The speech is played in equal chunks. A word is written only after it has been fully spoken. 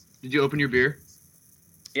Did you open your beer?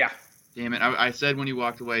 Yeah. Damn it. I said when you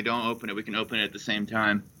walked away, don't open it. We can open it at the same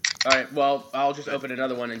time. All right, well, I'll just open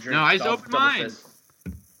another one and drink. No, I just opened mine. Fist.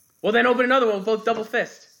 Well, then open another one with both double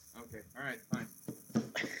fist. Okay, all right, fine. So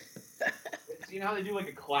you know how they do like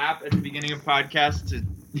a clap at the beginning of podcasts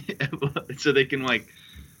so they can like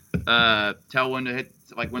tell when to hit,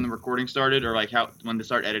 like when the recording started or like when to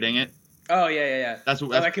start editing it? Oh, yeah. That's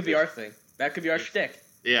that could be our thing. That could be our shtick.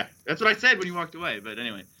 Yeah, that's what I said when you walked away, but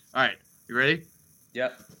anyway. All right, you ready?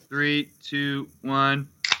 Yep. 3, 2, 1.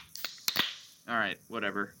 All right,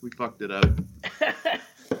 whatever. We fucked it up.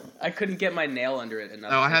 I couldn't get my nail under it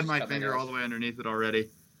enough. Oh, I had my finger all the way underneath it already.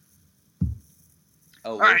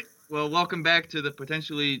 Oh, all right. Well, welcome back to the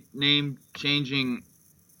potentially name-changing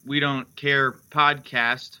We Don't Care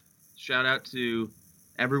podcast. Shout out to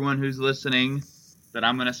everyone who's listening that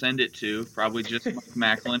I'm going to send it to. Probably just Mike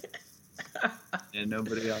Macklin and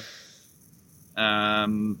nobody else.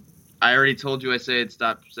 I already told you I said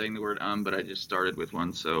stop saying the word but I just started with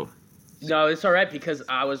one, so... No, it's all right because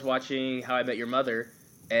I was watching How I Met Your Mother,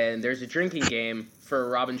 and there's a drinking game for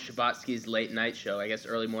Robin Scherbatsky's late night show, I guess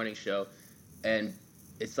early morning show, and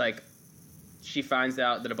it's like she finds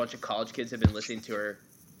out that a bunch of college kids have been listening to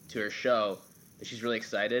her show, and she's really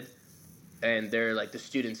excited, and they're like the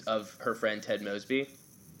students of her friend Ted Mosby,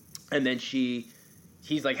 and then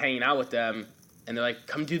he's like hanging out with them, and they're like,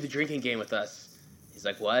 come do the drinking game with us. He's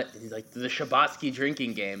like, what? And he's like, the Scherbatsky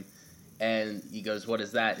drinking game. And he goes, what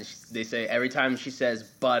is that? And they say every time she says,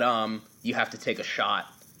 but you have to take a shot.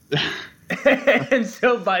 And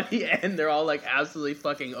so by the end, they're all like absolutely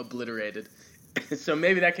fucking obliterated. So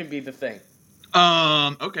maybe that can be the thing.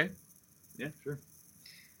 Okay. Yeah, sure.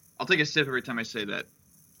 I'll take a sip every time I say that.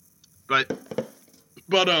 But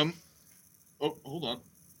oh, hold on.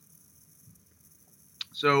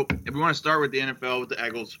 So if we want to start with the NFL, with the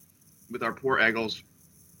Eagles, with our poor Eagles,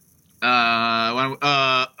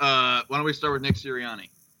 why don't we start with Nick Sirianni?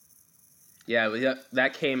 Yeah,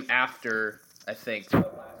 that came after, I think, the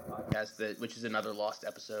last podcast, which is another lost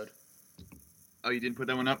episode. Oh, you didn't put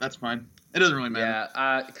that one up? That's fine. It doesn't really matter.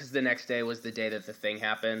 Yeah, because the next day was the day that the thing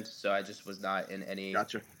happened, so I just was not in any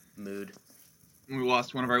mood. We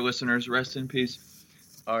lost one of our listeners. Rest in peace.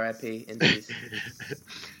 R.I.P. in peace.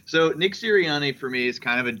 So Nick Sirianni, for me, is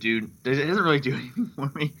kind of a dude. It doesn't really do anything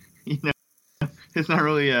for me. You know, it's not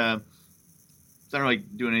really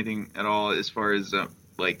doing anything at all as far as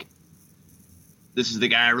like this is the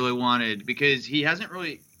guy I really wanted, because he hasn't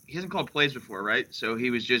called plays before, right? So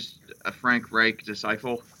he was just a Frank Reich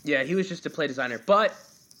disciple. Yeah, he was just a play designer. But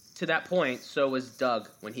to that point, so was Doug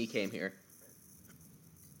when he came here.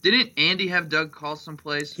 Didn't Andy have Doug call some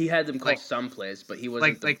plays? He had them call some plays, but he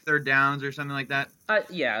wasn't like third downs or something like that.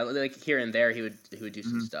 Yeah, like here and there he would do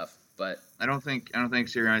some stuff, but I don't think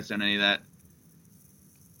Sirianni's done any of that.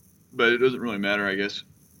 But it doesn't really matter, I guess,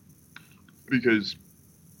 because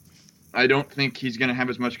I don't think he's going to have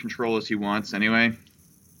as much control as he wants anyway.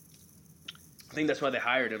 I think that's why they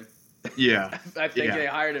hired him. Yeah. I think they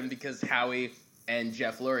hired him because Howie and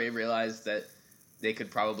Jeff Lurie realized that they could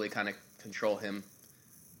probably kind of control him,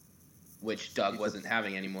 which Doug wasn't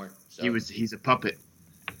having anymore. So. He's a puppet.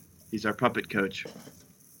 He's our puppet coach.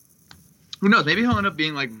 Who knows? Maybe he'll end up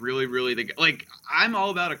being like really, really the guy. Like, I'm all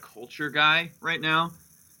about a culture guy right now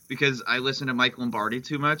because I listen to Mike Lombardi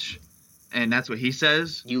too much, and that's what he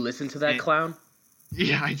says. You listen to that clown?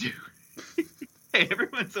 Yeah, I do. Hey,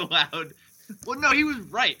 everyone's allowed. Well, no, he was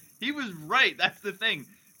right. That's the thing.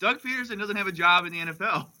 Doug Peterson doesn't have a job in the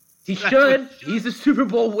NFL. He should. He's a Super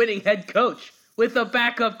Bowl winning head coach with a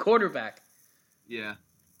backup quarterback. Yeah,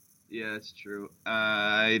 that's true.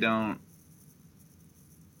 I don't.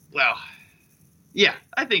 Well, yeah,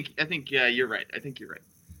 I think you're right. I think you're right.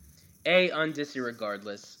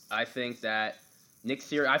 Regardless, I think that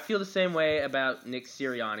I feel the same way about Nick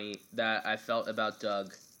Sirianni that I felt about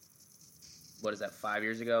Doug. What is that? 4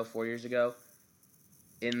 years ago?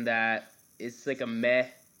 In that it's like a meh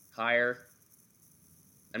hire.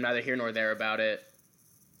 I'm neither here nor there about it.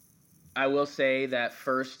 I will say that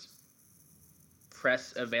first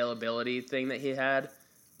press availability thing that he had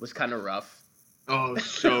was kind of rough. Oh,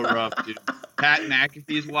 so rough, dude. Pat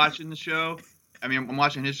McAfee's watching the show. I mean, I'm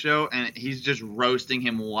watching his show, and he's just roasting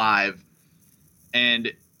him live.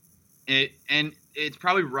 And it's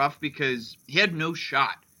probably rough because he had no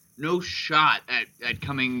shot at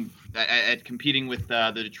competing with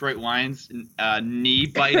the Detroit Lions, knee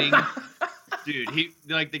biting. Dude, he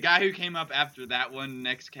like the guy who came up after that one,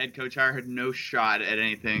 next head coach hire, had no shot at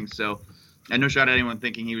anything. So, had no shot at anyone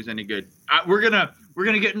thinking he was any good. We're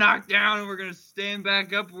gonna get knocked down, and we're gonna stand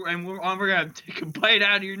back up, and we're gonna take a bite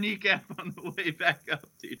out of your kneecap on the way back up,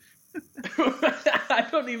 dude. I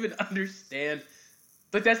don't even understand.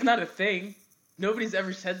 But that's not a thing. Nobody's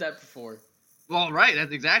ever said that before. Well, right.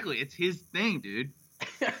 That's exactly. It's his thing, dude.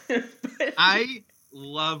 I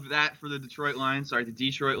love that for the Detroit Lions. Sorry, the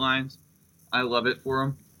Detroit Lions. I love it for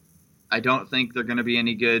them. I don't think they're going to be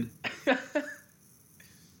any good.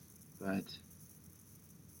 But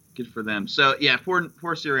good for them. So, yeah, poor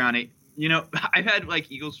Sirianni. You know, I've had,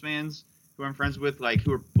 like, Eagles fans who I'm friends with, like,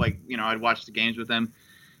 who are, like, you know, I'd watch the games with them.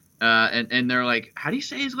 And they're like, how do you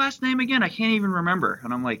say his last name again? I can't even remember.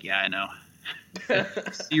 And I'm like, yeah, I know.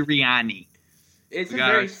 Sirianni. It's a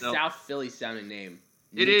very South Philly sounding name.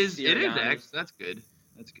 It is, actually. That's good.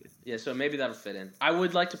 Yeah, so maybe that'll fit in. I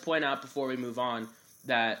would like to point out before we move on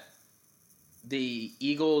that the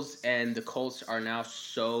Eagles and the Colts are now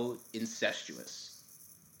so incestuous.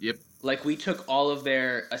 Yep. Like, we took all of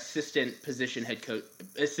their assistant position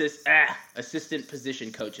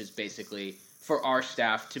coaches, basically, for our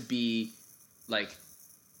staff to be, like,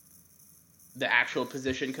 the actual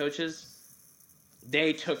position coaches.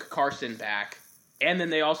 They took Carson back, and then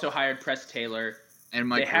they also hired Press Taylor. And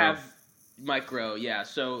Mike Groh. They have Mike Groh, yeah.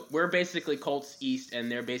 So we're basically Colts East,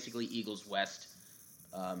 and they're basically Eagles West.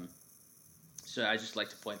 So I just like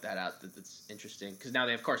to point that out. That's interesting, because now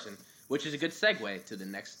they have Carson, which is a good segue to the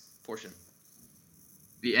next portion.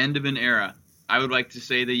 The end of an era. I would like to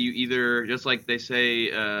say that you either, just like they say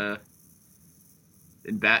in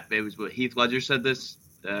it was what Heath Ledger said this,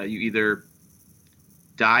 you either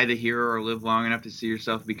die the hero or live long enough to see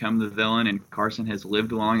yourself become the villain, and Carson has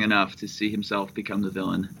lived long enough to see himself become the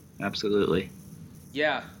villain. Absolutely.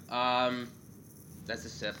 Yeah, that's a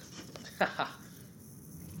sip.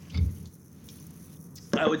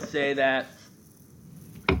 I would say that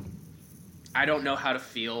I don't know how to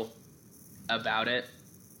feel about it,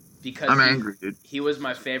 because I'm angry, dude. He was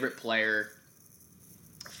my favorite player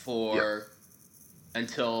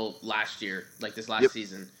until last year, like this last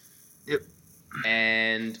season. Yep.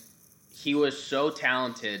 And he was so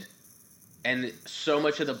talented, and so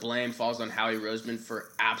much of the blame falls on Howie Roseman for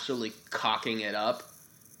absolutely cocking it up.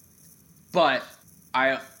 But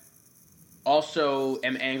I also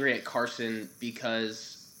am angry at Carson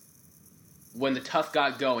because when the tough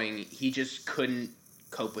got going, he just couldn't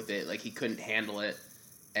cope with it. Like, he couldn't handle it.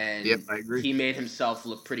 And I agree. He made himself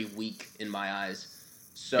look pretty weak in my eyes.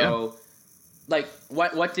 So, like,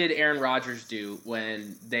 what did Aaron Rodgers do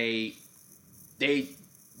when they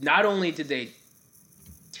not only did they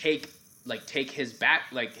take his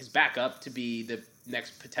backup to be the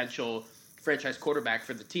next potential franchise quarterback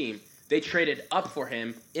for the team, they traded up for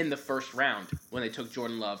him in the first round when they took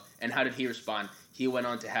Jordan Love. And how did he respond? He went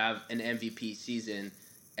on to have an MVP season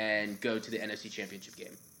and go to the NFC Championship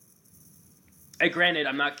game. And granted,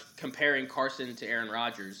 I'm not comparing Carson to Aaron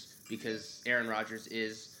Rodgers, because Aaron Rodgers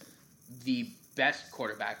is the best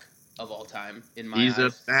quarterback of all time in my eyes. He's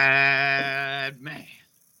a bad man.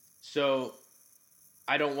 So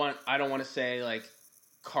I don't want to say like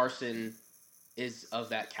Carson is of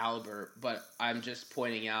that caliber, but I'm just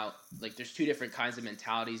pointing out, like, there's two different kinds of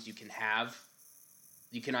mentalities you can have.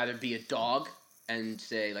 You can either be a dog and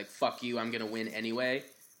say, like, fuck you, I'm going to win anyway,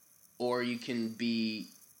 or you can be,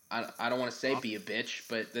 I don't want to say be a bitch,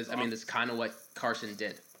 but that's kind of what Carson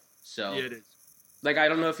did. So, yeah, it is. Like, I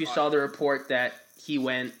don't know if you saw the report that he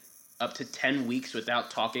went up to 10 weeks without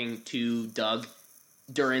talking to Doug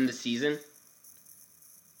during the season.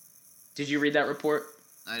 Did you read that report?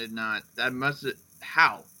 I did not.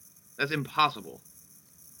 How? That's impossible.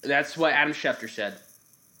 That's what Adam Schefter said.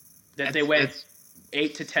 They went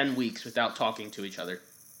 8 to 10 weeks without talking to each other.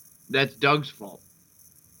 That's Doug's fault.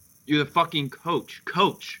 You're the fucking coach.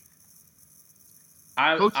 Coach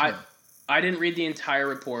I didn't read the entire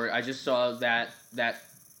report. I just saw that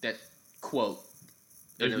quote.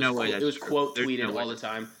 There's no way. It was quote tweeted all the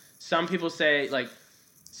time. Some people say, like,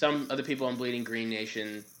 some other people on Bleeding Green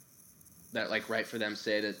Nation that, like, write for them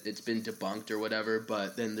say that it's been debunked or whatever,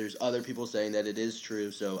 but then there's other people saying that it is true,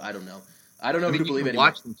 so I don't know. I don't know who to believe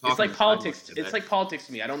anymore. It's like politics. It's like politics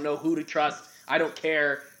to me. I don't know who to trust. I don't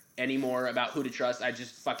care anymore about who to trust. I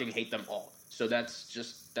just fucking hate them all. So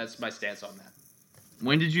that's my stance on that.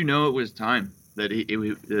 When did you know it was time that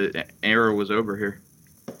the era was over here?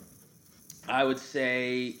 I would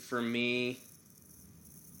say, for me,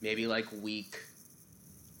 maybe like week.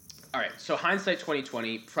 All right, so hindsight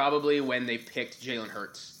 2020, probably when they picked Jalen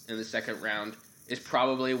Hurts in the second round is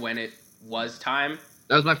probably when it was time.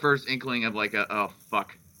 That was my first inkling of like, oh,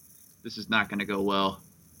 fuck, this is not going to go well.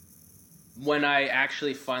 When I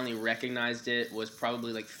actually finally recognized it was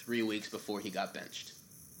probably like 3 weeks before he got benched.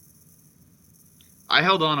 I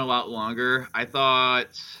held on a lot longer. I thought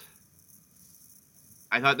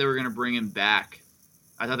they were going to bring him back.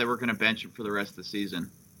 I thought they were going to bench him for the rest of the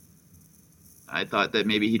season. I thought that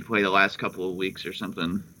maybe he'd play the last couple of weeks or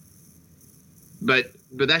something. But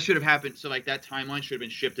that should have happened. So, like, that timeline should have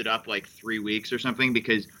been shifted up, like, 3 weeks or something.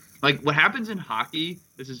 Because, like, what happens in hockey,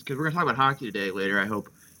 this is because we're going to talk about hockey today later, I hope.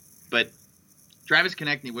 But Travis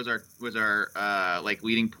Konechny was our like,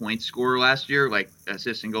 leading point scorer last year, like,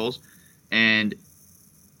 assists and goals. And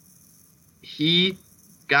he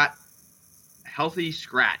got healthy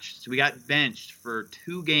scratched. So we got benched for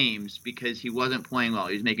 2 games because he wasn't playing well.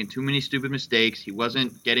 He was making too many stupid mistakes. He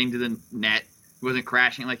wasn't getting to the net. He wasn't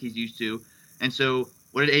crashing like he's used to. And so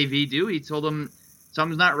what did AV do? He told him,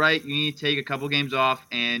 something's not right. You need to take a couple games off,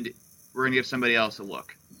 and we're going to give somebody else a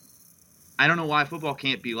look. I don't know why football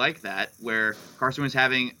can't be like that, where Carson was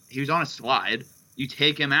he was on a slide. You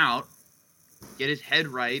take him out, get his head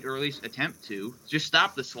right, or at least attempt to. Just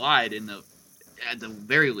stop the slide at the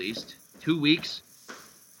very least. 2 weeks.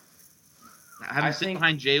 Have him sit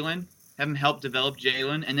behind Jalen. Have him help develop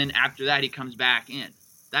Jalen, and then after that he comes back in.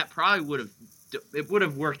 That probably would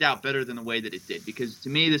have worked out better than the way that it did, because to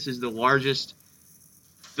me this is the largest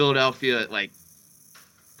Philadelphia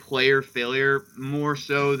player failure, more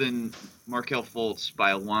so than Markelle Fultz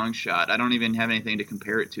by a long shot. I don't even have anything to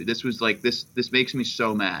compare it to. This was this makes me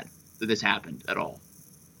so mad that this happened at all.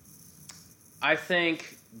 I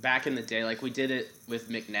think back in the day, like, we did it with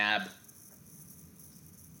McNabb,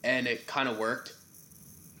 and it kind of worked.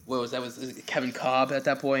 What was that? Was it Kevin Cobb at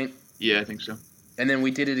that point? Yeah, I think so. And then we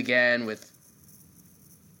did it again with,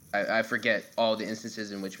 I forget all the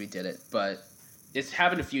instances in which we did it, but it's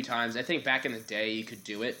happened a few times. I think back in the day you could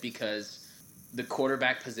do it because the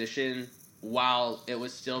quarterback position, while it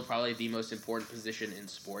was still probably the most important position in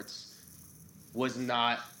sports, was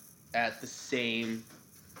not at the same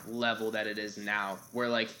level that it is now, where,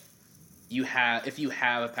 like, if you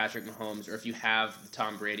have a Patrick Mahomes, or if you have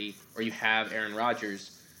Tom Brady, or you have Aaron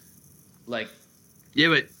Rodgers, like... Yeah,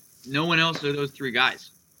 but no one else are those 3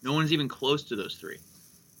 guys. No one's even close to those 3.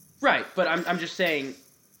 Right, but I'm just saying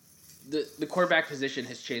the quarterback position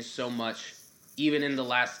has changed so much, even in the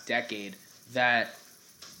last decade, that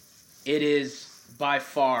it is by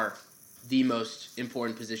far the most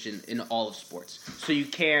important position in all of sports. So you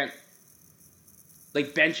can't...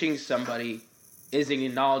 Like, benching somebody is an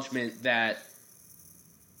acknowledgement that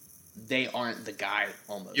they aren't the guy,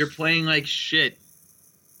 almost. You're playing like shit.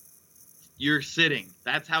 You're sitting.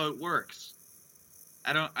 That's how it works.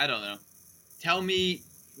 I don't know.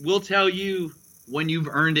 We'll tell you when you've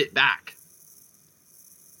earned it back.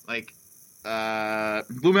 Like,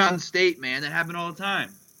 Blue Mountain State, man, that happened all the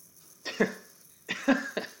time.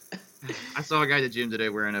 I saw a guy at the gym today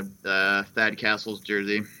wearing a Thad Castles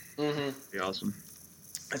jersey. Mm-hmm. Pretty awesome.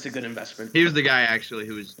 That's a good investment. He was the guy, actually,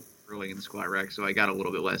 who was curling in the squat rack, so I got a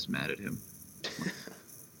little bit less mad at him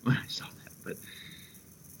when I saw that. But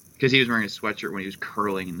because he was wearing a sweatshirt when he was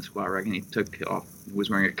curling in the squat rack, and he was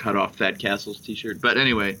wearing a cut-off Thad Castles t-shirt. But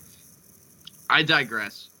anyway, I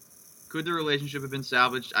digress. Could the relationship have been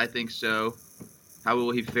salvaged? I think so. How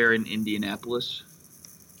will he fare in Indianapolis?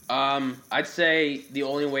 I'd say the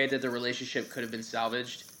only way that the relationship could have been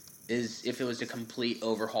salvaged is if it was a complete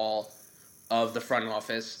overhaul of the front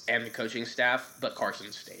office and the coaching staff, but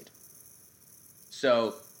Carson stayed.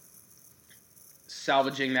 So,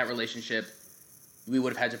 salvaging that relationship, we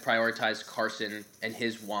would have had to prioritize Carson and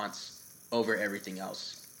his wants over everything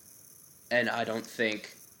else. And I don't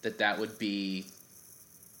think that would be...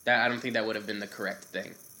 I don't think that would have been the correct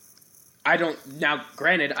thing. Now,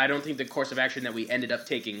 granted, I don't think the course of action that we ended up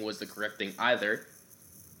taking was the correct thing either,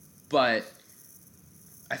 but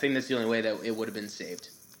I think that's the only way that it would have been saved.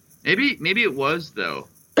 Maybe it was, though.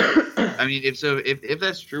 I mean, if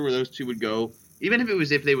that's true, where those two would go, even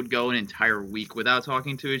if they would go an entire week without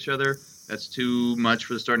talking to each other, that's too much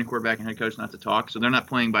for the starting quarterback and head coach not to talk. So they're not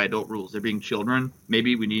playing by adult rules. They're being children.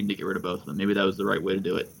 Maybe we need to get rid of both of them. Maybe that was the right way to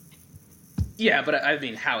do it. Yeah, but I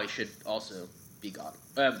mean, Howie should also be gone.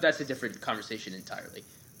 That's a different conversation entirely.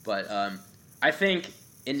 But I think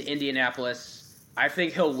in Indianapolis, I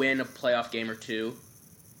think he'll win a playoff game or two.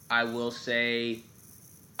 I will say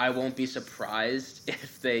I won't be surprised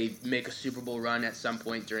if they make a Super Bowl run at some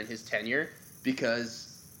point during his tenure,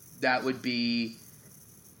 because that would be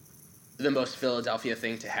the most Philadelphia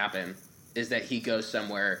thing to happen, is that he goes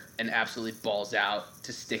somewhere and absolutely balls out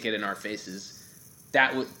to stick it in our faces.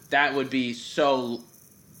 That would be so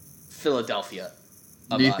Philadelphia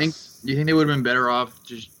of do you us. think they would have been better off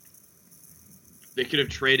just they could have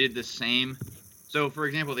traded the same? So, for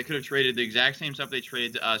example, they could have traded the exact same stuff they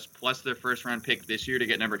traded to us, plus their first-round pick this year to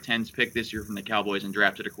get number 10's pick this year from the Cowboys and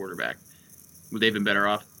drafted a quarterback. Would they have been better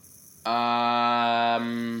off?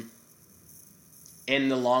 In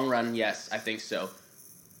the long run, yes, I think so.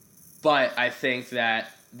 But I think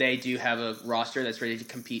that they do have a roster that's ready to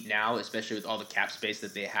compete now, especially with all the cap space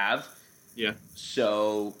that they have. Yeah.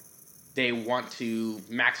 So they want to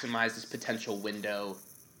maximize this potential window.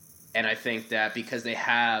 And I think that because they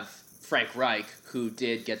have Frank Reich, who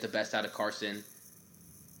did get the best out of Carson,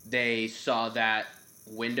 they saw that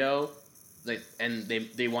window, and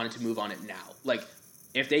they wanted to move on it now. Like,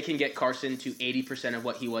 if they can get Carson to 80% of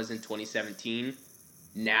what he was in 2017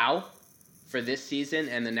 now for this season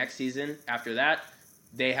and the next season after that,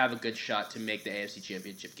 they have a good shot to make the AFC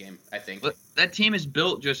Championship game, I think. But that team is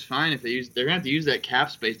built just fine if they're going to have to use that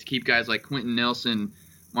cap space to keep guys like Quentin Nelson,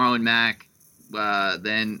 Marlon Mack, their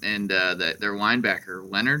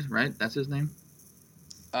linebacker, Leonard, right? That's his name?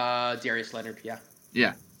 Darius Leonard, yeah.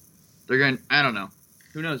 Yeah. They're going to, I don't know.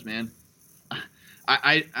 Who knows, man?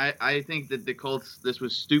 I think that the Colts, this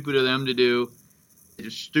was stupid of them to do. It's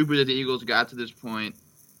just stupid that the Eagles got to this point.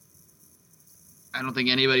 I don't think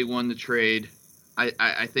anybody won the trade.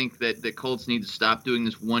 I think that the Colts need to stop doing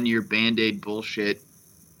this one-year Band-Aid bullshit.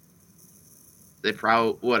 They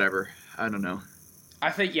probably, whatever. I don't know.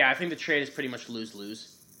 I think the trade is pretty much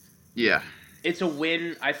lose-lose. Yeah. It's a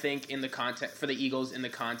win, I think, for the Eagles in the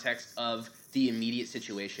context of the immediate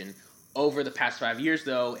situation. Over the past 5 years,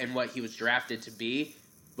 though, and what he was drafted to be,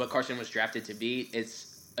 what Carson was drafted to be,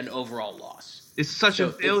 it's an overall loss. It's such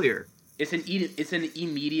a failure. It's an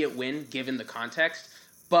immediate win given the context,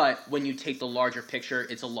 but when you take the larger picture,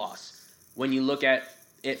 it's a loss. When you look at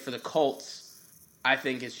it for the Colts, I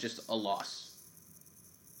think it's just a loss.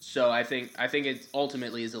 So I think it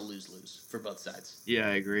ultimately is a lose-lose for both sides. Yeah,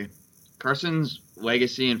 I agree. Carson's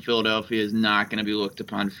legacy in Philadelphia is not going to be looked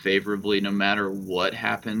upon favorably no matter what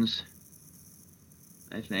happens.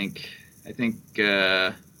 I think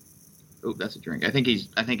oh, that's a drink. I think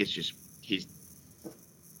it's just he's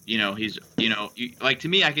like, to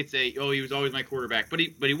me, I could say, oh, he was always my quarterback, but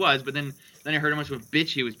he was, but then I heard how much of a bitch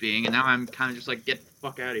he was being, and now I'm kind of just like, get the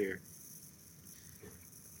fuck out of here.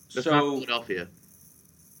 That's not Philadelphia.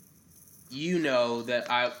 You know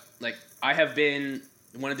that I have been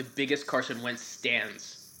one of the biggest Carson Wentz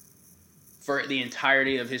stans for the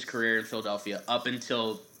entirety of his career in Philadelphia, up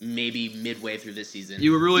until maybe midway through this season.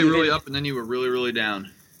 You were really up, and then you were really, really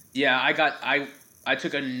down. Yeah, I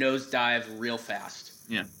took a nosedive real fast.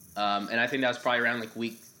 Yeah. And I think that was probably around like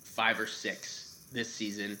week 5 or 6 this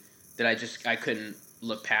season that I couldn't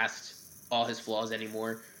look past all his flaws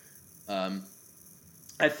anymore.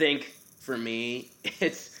 I think for me,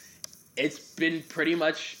 it's been pretty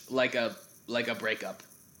much like a breakup.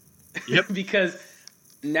 Yep. Because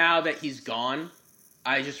now that he's gone,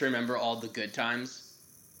 I just remember all the good times,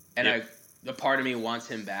 and a part of me wants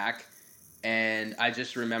him back. And I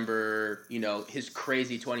just remember, his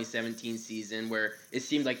crazy 2017 season where it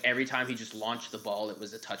seemed like every time he just launched the ball, it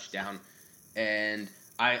was a touchdown. And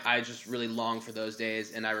I just really long for those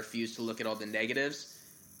days, and I refuse to look at all the negatives.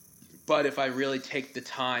 But if I really take the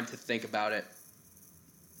time to think about it,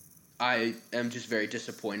 I am just very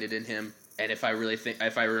disappointed in him. And if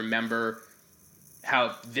I remember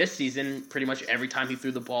how this season, pretty much every time he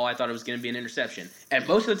threw the ball, I thought it was going to be an interception. And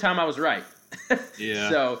most of the time I was right. Yeah.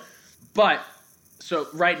 So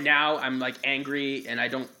right now I'm like angry, and I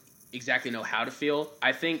don't exactly know how to feel.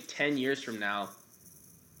 I think 10 years from now,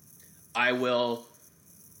 I will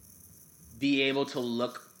be able to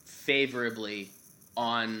look favorably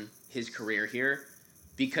on his career here,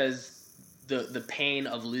 because the pain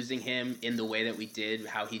of losing him in the way that we did,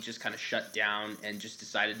 how he just kind of shut down and just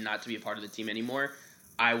decided not to be a part of the team anymore,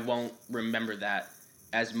 I won't remember that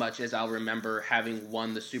as much as I'll remember having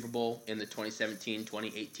won the Super Bowl in the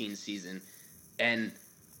 2017-2018 season. And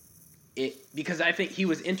because I think he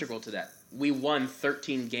was integral to that. We won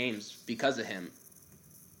 13 games because of him.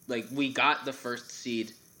 Like, we got the first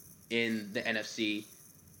seed in the NFC,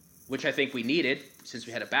 which I think we needed since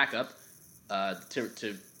we had a backup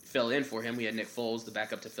to fill in for him. We had Nick Foles, the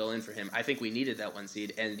backup, to fill in for him. I think we needed that 1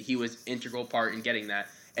 seed, and he was integral part in getting that.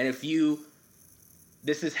 And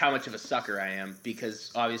this is how much of a sucker I am,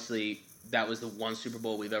 because obviously that was the one Super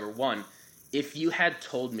Bowl we've ever won. If you had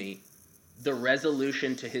told me the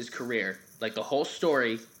resolution to his career, like the whole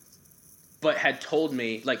story, but had told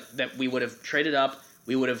me like that we would have traded up,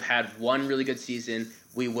 we would have had one really good season,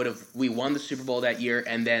 we won the Super Bowl that year,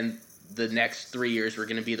 and then the next 3 years were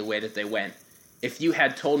going to be the way that they went. If you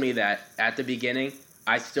had told me that at the beginning,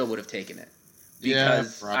 I still would have taken it,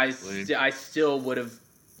 because I still would have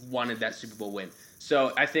wanted that Super Bowl win.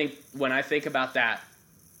 So I think when I think about that,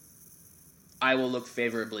 I will look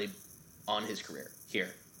favorably on his career here.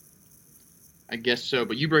 I guess so,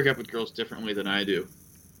 but you break up with girls differently than I do.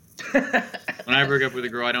 When I break up with a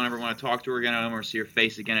girl, I don't ever want to talk to her again. I don't want to see her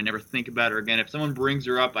face again. I never think about her again. If someone brings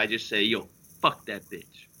her up, I just say, yo, fuck that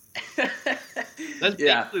bitch. That's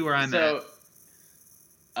basically where I'm at.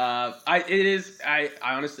 I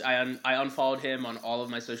honestly unfollowed him on all of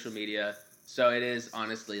my social media, so it is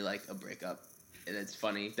honestly like a breakup, and it's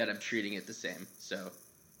funny that I'm treating it the same. So,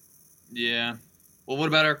 yeah. Well, what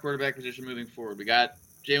about our quarterback position moving forward? We got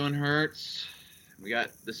Jalen Hurts. We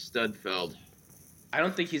got the Studfeld. I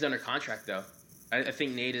don't think he's under contract though. I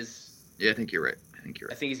think Nate is. Yeah, I think you're right. I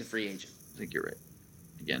think he's a free agent. I think you're right.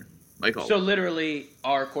 Again, like always. So literally,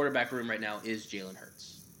 our quarterback room right now is Jalen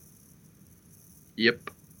Hurts. Yep.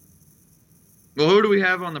 Well, who do we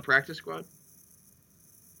have on the practice squad?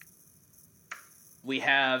 We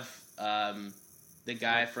have the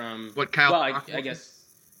guy from Kyle? Well, I guess.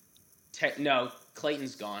 No,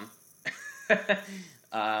 Clayton's gone.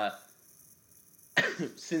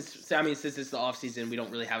 Since it's the off season, we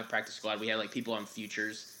don't really have a practice squad. We have like people on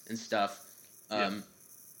futures and stuff.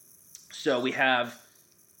 So we have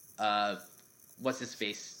what's his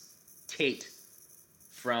face, Tate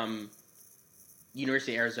from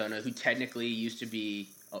University of Arizona, who technically used to be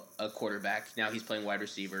a quarterback. Now he's playing wide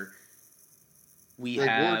receiver. We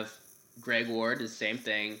have Greg Ward, the same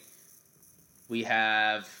thing. We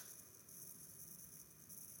have.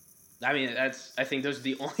 I think those are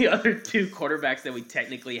the only other two quarterbacks that we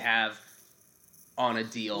technically have on a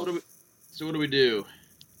deal. What do we do?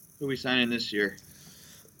 Who are we signing this year?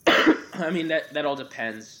 That all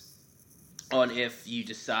depends on if you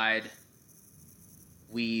decide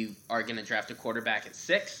we are going to draft a quarterback at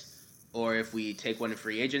 6, or if we take one in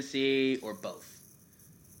free agency, or both.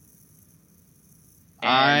 What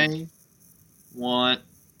I want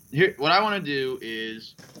to do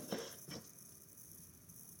is,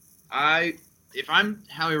 if I'm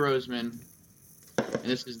Howie Roseman, and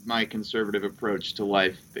this is my conservative approach to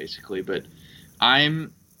life, basically, but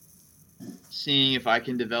I'm seeing if I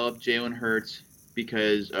can develop Jalen Hurts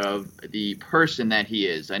because of the person that he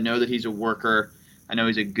is. I know that he's a worker. I know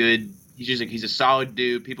he's a solid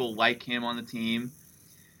dude. People like him on the team.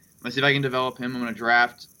 I'm going to see if I can develop him. I'm going to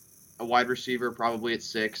draft a wide receiver probably at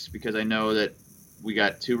 6 because I know that we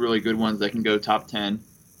got 2 really good ones that can go top 10.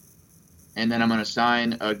 And then I'm going to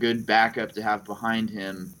sign a good backup to have behind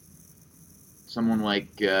him. Someone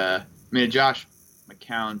like, a Josh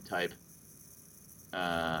McCown type.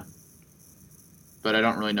 But I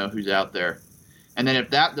don't really know who's out there. And then if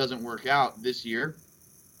that doesn't work out this year,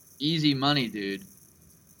 easy money, dude.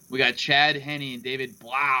 We got Chad Henne and David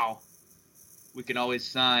Blau. We can always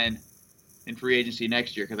sign in free agency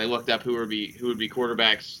next year because I looked up who would be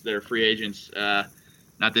quarterbacks that are free agents.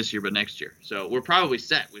 Not this year, but next year. So we're probably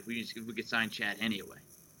set if we could sign Chad Henne away.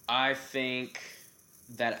 I think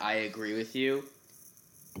that I agree with you.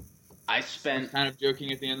 I'm kind of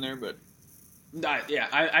joking at the end there, but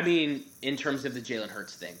in terms of the Jalen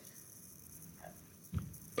Hurts thing.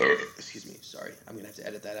 Excuse me, sorry. I'm gonna have to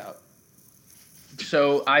edit that out.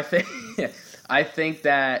 So I think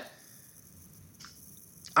that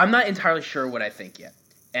I'm not entirely sure what I think yet.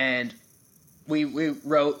 And we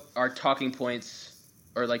wrote our talking points,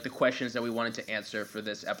 or like the questions that we wanted to answer for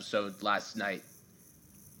this episode last night,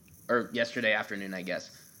 or yesterday afternoon, I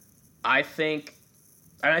guess. I think,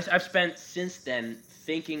 and I've spent since then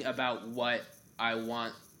thinking about what I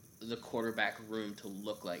want the quarterback room to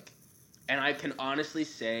look like. And I can honestly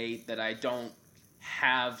say that I don't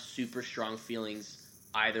have super strong feelings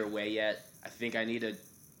either way yet. I think I need to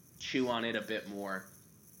chew on it a bit more.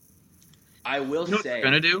 I will say... what they're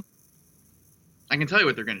going to do? I can tell you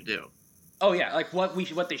what they're going to do. Oh, yeah. Like,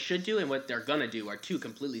 what they should do and what they're going to do are 2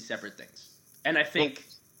 completely separate things. And I think... Well,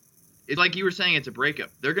 it's like you were saying, it's a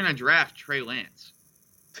breakup. They're going to draft Trey Lance.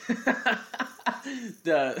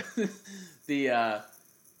 the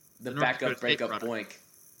backup breakup boink.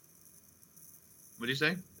 What did you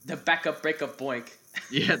say? The backup breakup boink.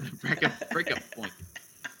 Yeah, the backup breakup boink.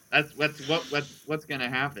 That's what's gonna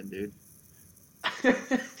happen, dude.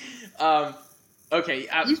 Okay.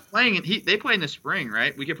 He's playing. They play in the spring,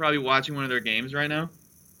 right? We could probably be watching one of their games right now.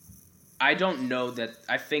 I don't know that.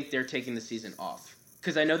 I think they're taking the season off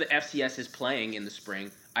because I know that FCS is playing in the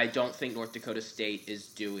spring. I don't think North Dakota State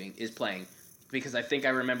is playing because I think I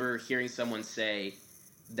remember hearing someone say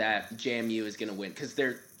that JMU is going to win because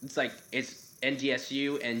it's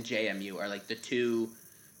NDSU and JMU are like the 2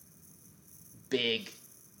 big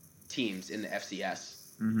teams in the FCS.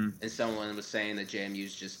 Mm-hmm. And someone was saying that JMU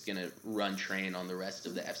is just going to run train on the rest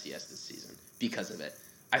of the FCS this season because of it.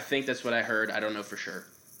 I think that's what I heard. I don't know for sure.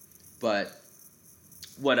 But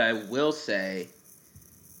what I will say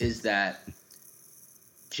is that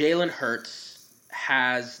Jalen Hurts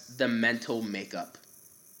has the mental makeup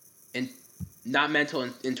and not mental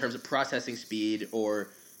in terms of processing speed or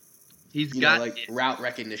he's got route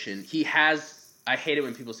recognition. He has. I hate it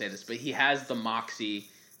when people say this, but he has the moxie.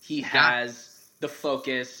 He has the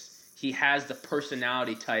focus. He has the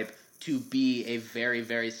personality type to be a very,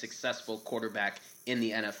 very successful quarterback in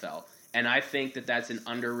the NFL. And I think that that's an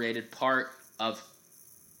underrated part of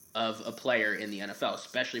a player in the NFL,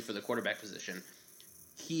 especially for the quarterback position.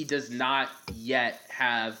 He does not yet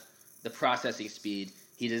have the processing speed.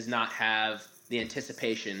 He does not have the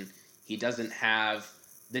anticipation. He doesn't have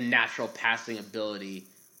the natural passing ability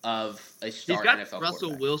of a star NFL quarterback. He's got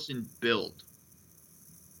Russell Wilson build.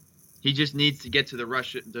 He just needs to get to the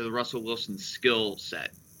Russell Wilson skill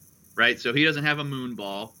set, right? So he doesn't have a moon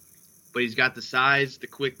ball, but he's got the size, the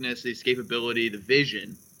quickness, the escapability, the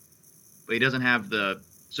vision, but he doesn't have the...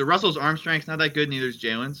 So Russell's arm strength's not that good, neither is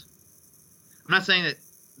Jalen's. I'm not saying that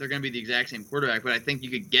they're going to be the exact same quarterback, but I think you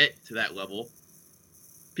could get to that level.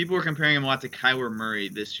 People were comparing him a lot to Kyler Murray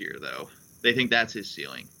this year, though. They think that's his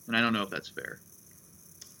ceiling, and I don't know if that's fair.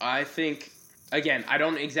 I think, again, I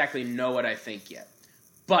don't exactly know what I think yet,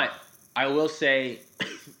 but I will say...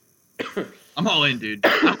 I'm all in, dude.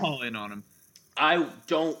 I'm all in on him. I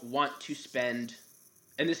don't want to spend,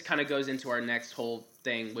 and this kind of goes into our next whole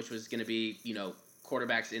thing, which was going to be,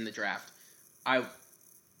 quarterbacks in the draft.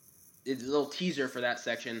 It's a little teaser for that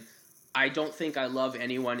section. I don't think I love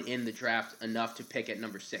anyone in the draft enough to pick at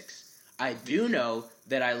number 6. I do know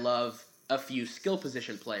that I love a few skill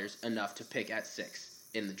position players enough to pick at 6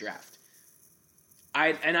 in the draft.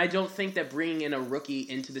 I don't think that bringing in a rookie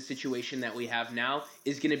into the situation that we have now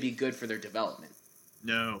is going to be good for their development.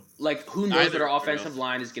 No. Like, who knows what our offensive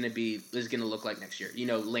line is going to look like next year?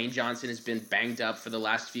 Lane Johnson has been banged up for the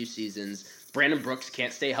last few seasons. Brandon Brooks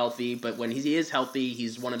can't stay healthy, but when he is healthy,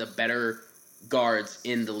 he's one of the better guards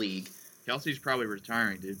in the league. Kelsey's probably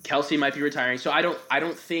retiring, dude. Kelsey might be retiring. So I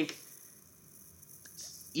don't think,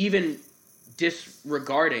 even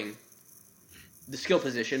disregarding the skill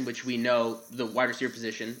position, which we know, the wide receiver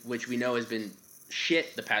position, which we know has been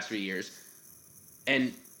shit the past few years,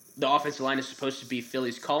 and the offensive line is supposed to be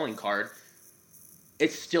Philly's calling card,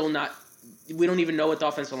 it's still not... We don't even know what the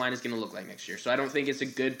offensive line is going to look like next year. So I don't think it's a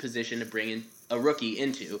good position to bring in a rookie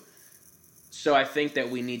into. So I think that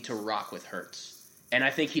we need to rock with Hurts. And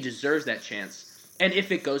I think he deserves that chance. And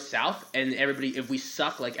if it goes south and if we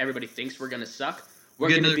suck like everybody thinks we're going to suck, we're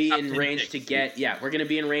going to be in range to get... Yeah, we're going to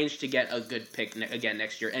be in range to get a good pick again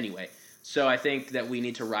next year anyway. So I think that we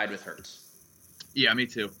need to ride with Hurts. Yeah, me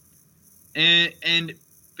too. And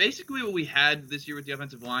basically what we had this year with the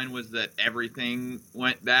offensive line was that everything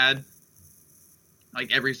went bad.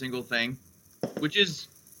 Like every single thing, which is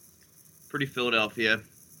pretty Philadelphia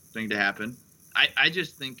thing to happen. I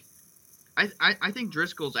just think I think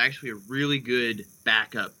Driscoll's actually a really good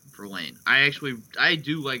backup for Lane. I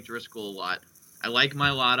do like Driscoll a lot. I like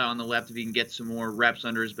Mailata on the left if he can get some more reps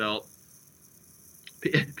under his belt.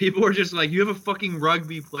 People are just like, you have a fucking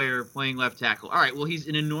rugby player playing left tackle. All right, well, he's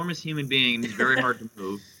an enormous human being and he's very hard to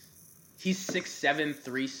move. He's 6'7",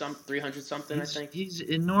 300 something, I think. He's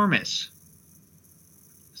enormous.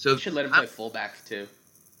 So you should let him play fullback too.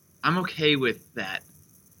 I'm okay with that.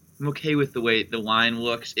 I'm okay with the way the line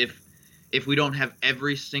looks if we don't have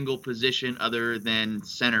every single position other than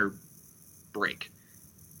center break.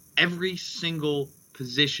 Every single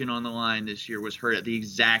position on the line this year was hurt at the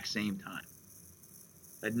exact same time.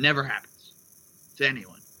 That never happens to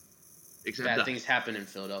anyone. Except bad things happen in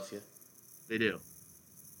Philadelphia. They do.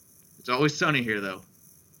 It's always sunny here, though.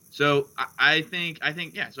 So I think,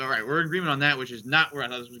 yeah. So all right, we're in agreement on that, which is not where I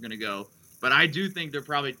thought this was going to go. But I do think they're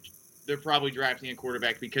probably drafting a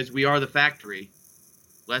quarterback because we are the factory.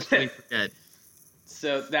 Lest we forget.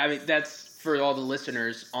 So that's for all the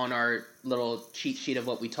listeners on our little cheat sheet of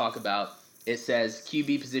what we talk about. It says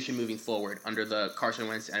QB position moving forward under the Carson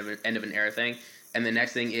Wentz end of an era thing, and the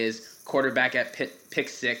next thing is quarterback at pick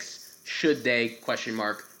 6. Should they ?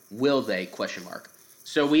 Will they ?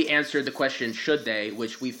 So we answered the question, should they,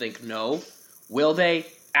 which we think no. Will they?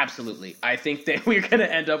 Absolutely. I think that we're going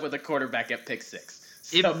to end up with a quarterback at pick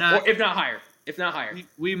 6. If not higher.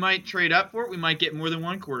 We might trade up for it. We might get more than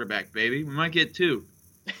one quarterback, baby. We might get 2.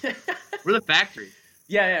 We're the factory.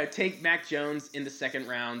 Yeah. Take Mac Jones in the second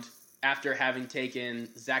round after having taken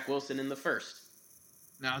Zach Wilson in the first.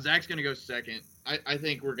 Now, Zach's going to go second. I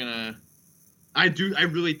think we're going to... I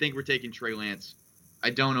really think we're taking Trey Lance. I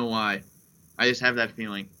don't know why. I just have that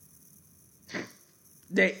feeling.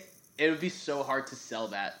 It would be so hard to sell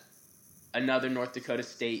that. Another North Dakota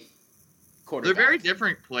State quarterback. They're very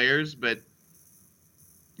different players, but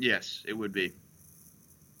yes, it would be.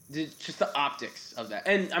 Just the optics of that.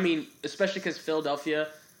 And, I mean, especially because Philadelphia,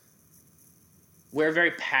 we're a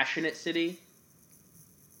very passionate city.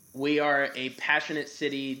 We are a passionate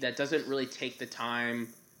city that doesn't really take the time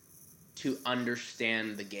to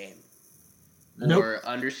understand the game or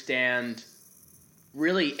understand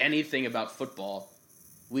really anything about football.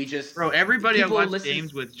 We just Bro, everybody I people watch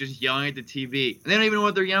games with just yelling at the TV. And they don't even know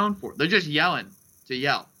what they're yelling for. They're just yelling to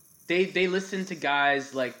yell. They listen to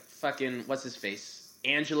guys like fucking what's his face?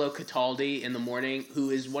 Angelo Cataldi in the morning,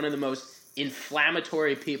 who is one of the most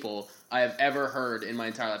inflammatory people I have ever heard in my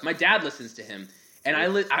entire life. My dad listens to him.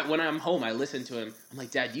 And when I'm home, I listen to him. I'm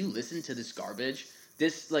like, Dad, you listen to this garbage?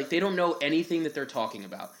 They don't know anything that they're talking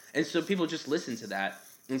about. And so people just listen to that.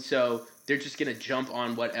 And so they're just going to jump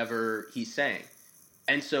on whatever he's saying.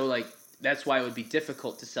 And so, that's why it would be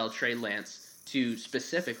difficult to sell Trey Lance to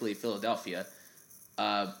specifically Philadelphia.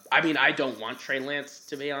 I don't want Trey Lance,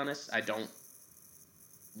 to be honest. I don't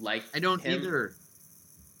him. Either.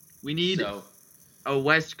 We need a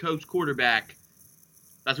West Coast quarterback.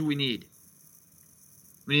 That's what we need.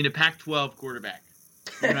 We need a Pac-12 quarterback.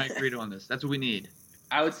 We're and I agreed on this. That's what we need.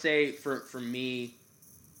 I would say for me,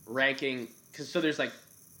 ranking, because there's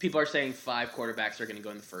people are saying 5 quarterbacks are going to go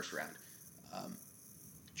in the first round.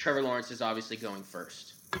 Trevor Lawrence is obviously going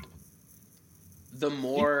first. The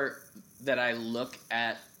more that I look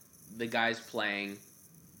at the guys playing,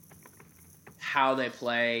 how they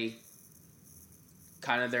play,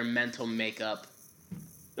 kind of their mental makeup.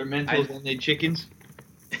 Their mental homemade chickens?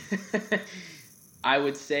 I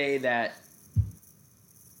would say that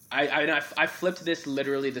I flipped this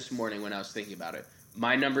literally this morning when I was thinking about it.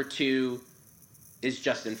 My number 2 is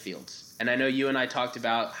Justin Fields. And I know you and I talked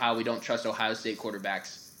about how we don't trust Ohio State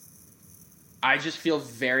quarterbacks. I just feel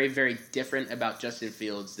very, very different about Justin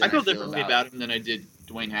Fields than I feel differently about him than I did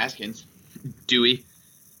Dwayne Haskins. Dewey.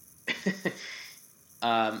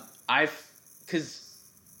 Because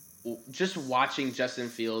just watching Justin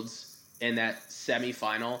Fields in that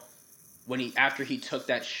semifinal, after he took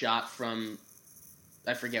that shot from,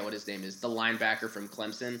 I forget what his name is, the linebacker from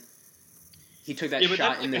Clemson. He took that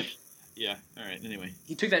shot in the... Yeah, all right, anyway.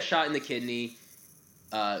 He took that shot in the kidney,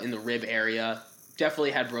 in the rib area.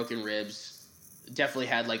 Definitely had broken ribs. Definitely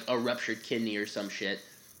had, a ruptured kidney or some shit.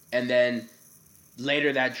 And then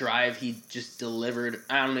later that drive, he just delivered...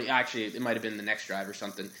 I don't know, actually, it might have been the next drive or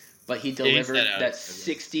something. But he delivered that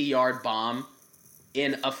 60-yard bomb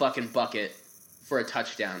in a fucking bucket for a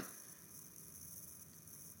touchdown.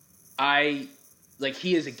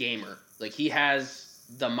 He is a gamer. He has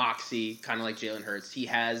the moxie, kind of like Jalen Hurts. He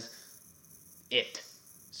has it.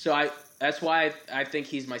 So that's why I think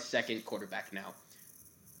he's my second quarterback now.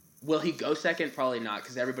 Will he go second? Probably not,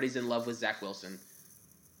 because everybody's in love with Zach Wilson.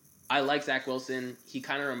 I like Zach Wilson. He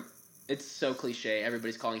kind of... It's so cliche.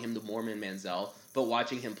 Everybody's calling him the Mormon Manziel. But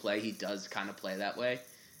watching him play, he does kind of play that way.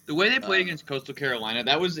 The way they played against Coastal Carolina,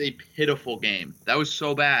 that was a pitiful game. That was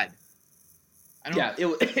so bad.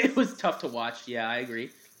 It was tough to watch. Yeah, I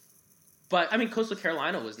agree. But, Coastal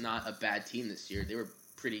Carolina was not a bad team this year. They were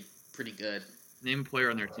pretty good. Name a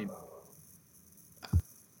player on their team.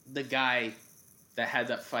 The guy that had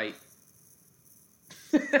that fight.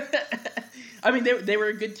 They were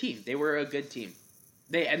a good team. They were a good team.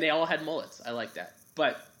 They all had mullets. I like that.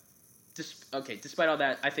 But, despite all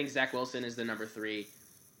that, I think Zach Wilson is the number 3.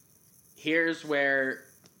 Here's where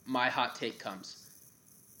my hot take comes.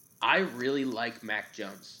 I really like Mac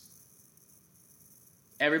Jones.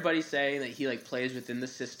 Everybody's saying that he plays within the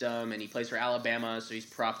system and he plays for Alabama, so he's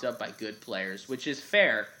propped up by good players, which is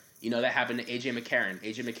fair. That happened to A.J. McCarron.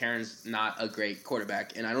 A.J. McCarron's not a great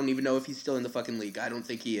quarterback, and I don't even know if he's still in the fucking league. I don't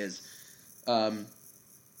think he is. Look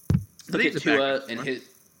at Tua, and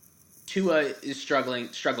Tua is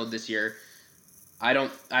struggled this year. I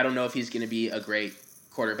don't know if he's going to be a great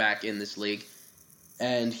quarterback in this league.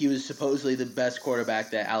 And he was supposedly the best quarterback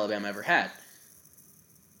that Alabama ever had.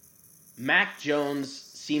 Mac Jones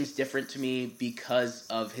seems different to me because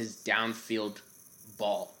of his downfield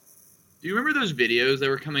ball. Do you remember those videos that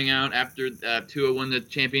were coming out after Tua won the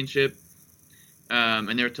championship? And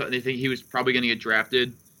they think he was probably going to get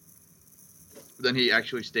drafted. But then he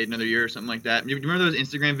actually stayed another year or something like that. Do you remember those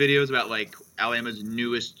Instagram videos about Alabama's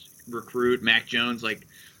newest recruit, Mac Jones,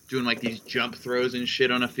 doing these jump throws and shit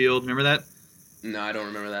on a field? Remember that? No, I don't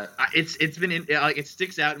remember that. It's been it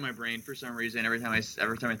sticks out in my brain for some reason every time I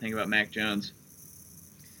think about Mac Jones.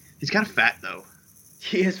 He's kind of fat though.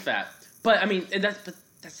 He is fat, but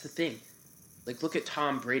that's the thing. Look at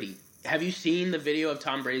Tom Brady. Have you seen the video of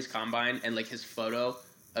Tom Brady's combine and his photo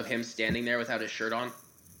of him standing there without his shirt on?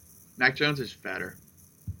 Mac Jones is fatter.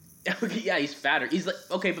 Yeah, he's fatter. He's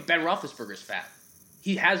okay, but Ben Roethlisberger's fat.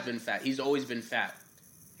 He has been fat. He's always been fat.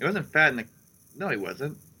 He wasn't fat in the. No, he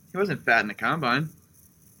wasn't. He wasn't fat in the combine.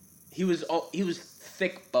 he was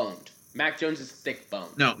thick boned. Mac Jones is thick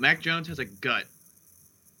boned. No, Mac Jones has a gut.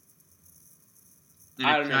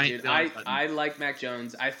 I don't know, dude. I like Mac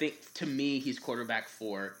Jones. I think, to me, he's quarterback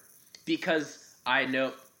 4 because I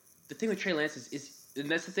know the thing with Trey Lance is and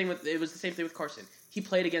that's the thing it was the same thing with Carson. He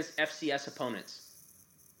played against FCS opponents.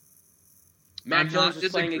 Mac Jones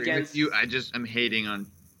was playing against you. I'm hating on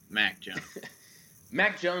Mac Jones.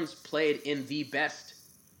 Mac Jones played in the best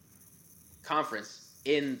conference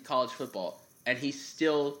in college football, and he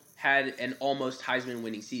still had an almost Heisman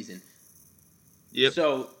winning season. Yep.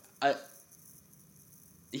 So,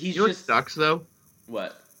 he's what just sucks though.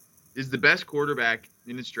 What is the best quarterback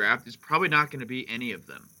in this draft is probably not going to be any of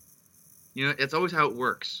them. You know, that's always how it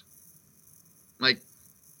works. Like,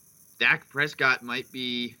 Dak Prescott might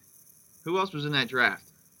be. Who else was in that draft?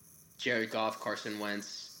 Jared Goff, Carson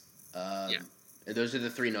Wentz. Yeah. Those are the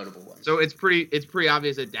 3 notable ones. So it's pretty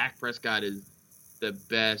obvious that Dak Prescott is the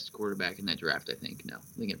best quarterback in that draft, I think. No,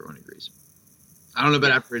 I think everyone agrees. I don't know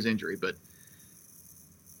about after his injury, but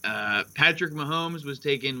Patrick Mahomes was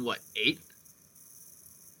taken, 8th?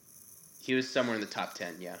 He was somewhere in the top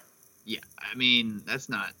 10, yeah. Yeah, I mean, that's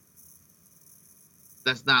not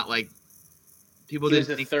like people he didn't was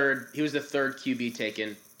the think... third. He was the third QB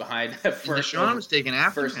taken behind first. Deshaun was taken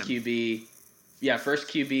after first him. QB. Yeah, first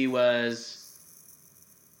QB was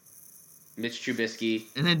Mitch Trubisky.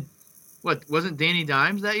 And then, wasn't Danny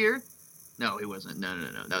Dimes that year? No, he wasn't. No.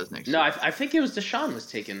 That was next year. No, I think it was Deshaun was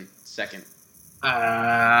taken second.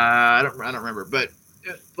 I don't remember. But,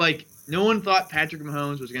 no one thought Patrick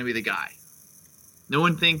Mahomes was going to be the guy. No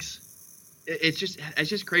one thinks... It's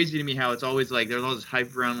just crazy to me how it's always like there's all this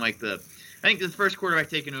hype around I think the first quarterback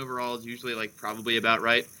taken overall is usually probably about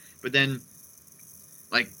right, but then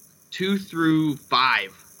 2 through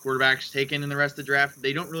 5 quarterbacks taken in the rest of the draft,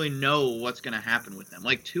 they don't really know what's going to happen with them.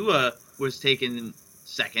 Tua was taken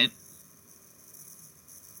second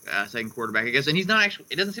quarterback, I guess, and he's not actually.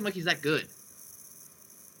 It doesn't seem like he's that good.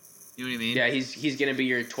 You know what I mean? Yeah, he's going to be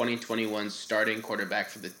your 2021 starting quarterback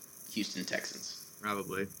for the Houston Texans.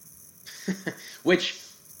 Probably. Which,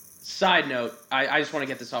 side note, I just want to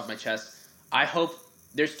get this off my chest. I hope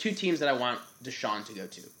there's 2 teams that I want Deshaun to go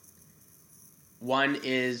to. One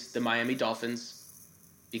is the Miami Dolphins,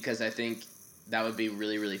 because I think that would be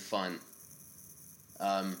really, really fun.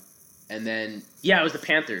 And then, it was the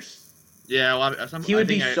Panthers. Yeah, well, he would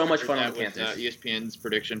be so much fun on the Panthers. ESPN's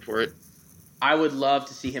prediction for it. I would love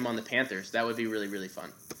to see him on the Panthers. That would be really, really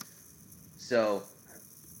fun. So...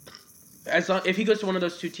 if he goes to one of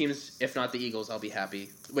those 2 teams, if not the Eagles, I'll be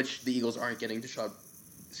happy. Which the Eagles aren't getting Deshaun.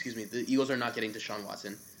 Excuse me, the Eagles are not getting Deshaun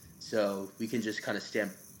Watson, so we can just kind of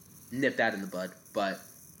nip that in the bud. But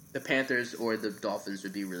the Panthers or the Dolphins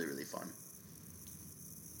would be really, really fun.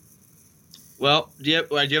 Well, do you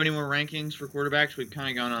have any more rankings for quarterbacks? We've kind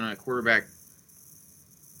of gone on a quarterback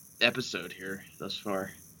episode here thus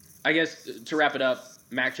far. I guess to wrap it up,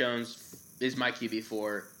 Mac Jones is my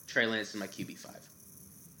QB4. Trey Lance is my QB5.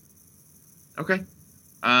 Okay.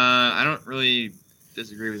 I don't really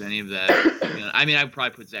disagree with any of that. I mean, I'd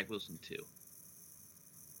probably put Zach Wilson 2.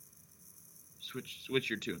 Switch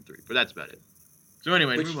your 2 and 3, but that's about it. So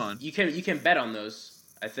anyway, move on. You can bet on those.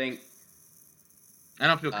 I think. I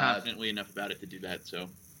don't feel confidently enough about it to do that, so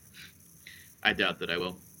I doubt that I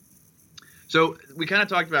will. So we kind of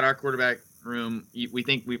talked about our quarterback room.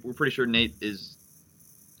 We're pretty sure Nate is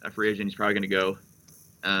a free agent. He's probably going to go,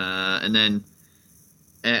 and then.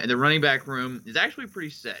 And the running back room is actually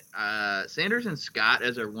pretty set. Sanders and Scott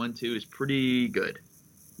as our 1-2 is pretty good.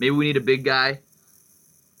 Maybe we need a big guy.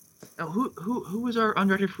 Oh, who was our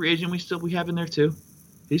undrafted free agent we have in there too?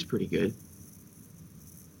 He's pretty good.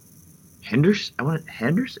 Henderson?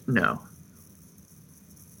 No.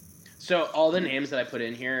 So all the names that I put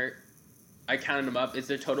in here, I counted them up.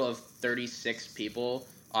 It's a total of 36 people.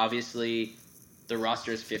 Obviously, the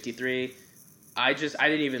roster is 53. I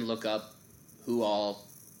didn't even look up who all.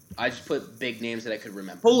 I just put big names that I could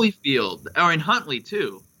remember. Holyfield, and Huntley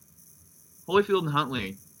too. Holyfield and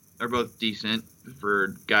Huntley are both decent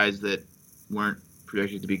for guys that weren't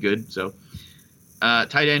projected to be good. So,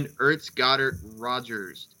 tight end Ertz, Goddard,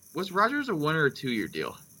 Rodgers. Was Rodgers a 1 or a 2 year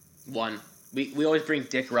deal? 1. We always bring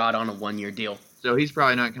Dick Rod on a 1 year deal. So he's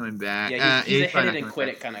probably not coming back. Yeah, he's a hit it and quit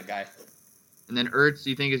it kind of guy. And then Ertz, do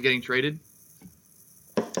you think is getting traded?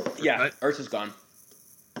 Yeah, Ertz is gone.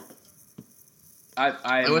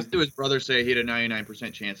 I listened to his brother say he had a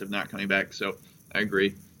 99% chance of not coming back, so I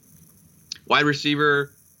agree. Wide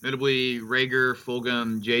receiver, notably Rager,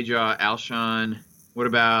 Fulgham, J-Jaw, Alshon. What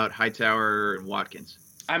about Hightower and Watkins?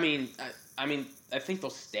 I mean, I think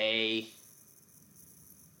they'll stay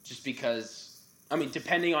just because,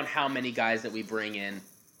 depending on how many guys that we bring in,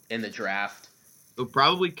 in the draft. We'll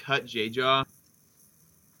probably cut J-Jaw.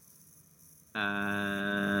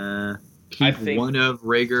 Keep one of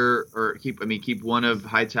Rager, or keep one of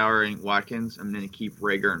Hightower and Watkins, and then keep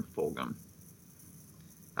Rager and Fulgham.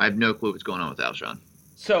 I have no clue what's going on with Alshon.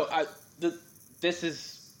 So this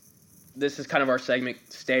is kind of our segment,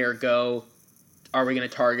 stay or go. Are we going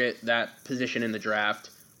to target that position in the draft?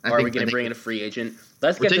 Or are we going to bring in a free agent?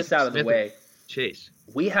 Let's get this out of the way. Chase.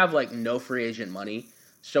 We have like no free agent money,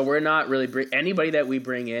 so we're not really anybody that we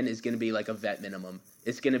bring in is going to be like a vet minimum.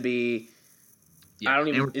 It's going to be I don't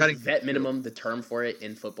even is vet minimum the term for it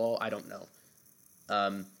in football? I don't know.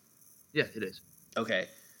 Yeah, it is. Okay.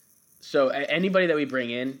 So anybody that we bring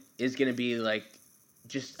in is going to be like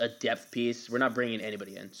just a depth piece. We're not bringing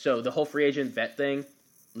anybody in. So the whole free agent vet thing,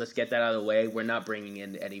 let's get that out of the way. We're not bringing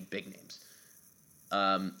in any big names.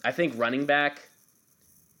 I think running back,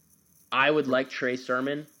 I would like Trey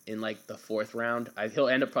Sermon in like the 4th round. He'll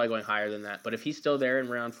end up probably going higher than that. But if he's still there in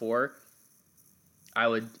round 4, I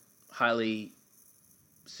would highly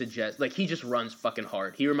suggest, like, he just runs fucking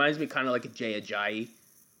hard. He reminds me kind of like a Jay Ajayi,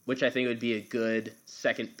 which I think would be a good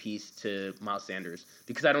second piece to Miles Sanders,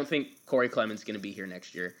 because I don't think Corey Clement's going to be here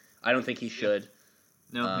next year. I don't think he should.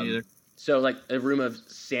 No, me either. So, like, a room of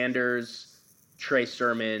Sanders, Trey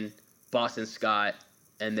Sermon, Boston Scott,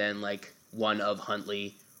 and then, like, one of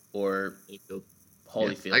Huntley or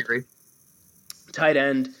Holyfield. Yeah, I agree. Tight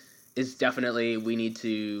end is definitely, we need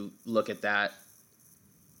to look at that,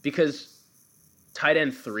 because tight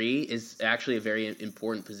end 3 is actually a very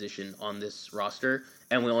important position on this roster,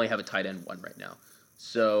 and we only have a tight end 1 right now.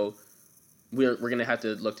 So we're going to have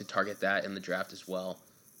to look to target that in the draft as well.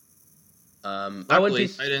 Luckily,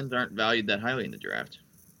 tight ends aren't valued that highly in the draft.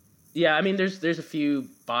 Yeah, I mean, there's a few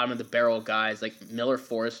bottom of the barrel guys, like Miller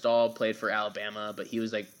Forrestall played for Alabama, but he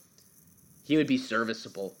would be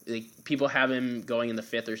serviceable. Like, people have him going in the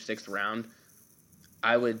 5th or 6th round.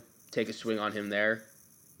 I would take a swing on him there.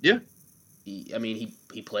 Yeah.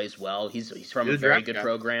 He plays well. He's from a very good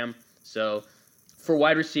program. So for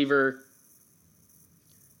wide receiver,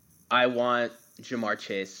 I want Jamar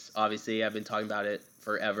Chase. Obviously, I've been talking about it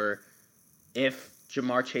forever. If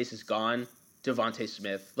Jamar Chase is gone, Devontae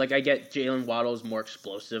Smith. Like, I get Jalen Waddle's more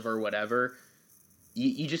explosive or whatever.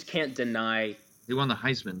 You just can't deny. He won the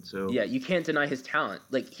Heisman, so. Yeah, you can't deny his talent.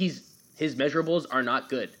 Like, his measurables are not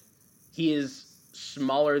good. He is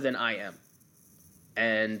smaller than I am.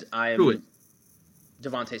 And I am. Who is?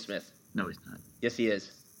 Devontae Smith. No, he's not. Yes, he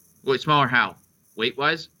is. Wait, smaller how?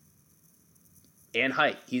 Weight-wise? And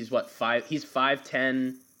height. He's what, 5? He's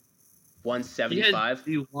 5'10", 175. He has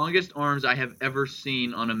the longest arms I have ever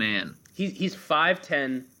seen on a man. He's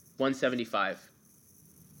 5'10", 175.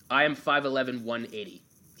 I am 5'11", 180.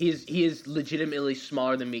 He is legitimately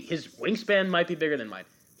smaller than me. His wingspan might be bigger than mine.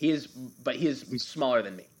 He's smaller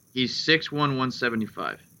than me. He's 6'1",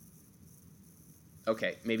 175.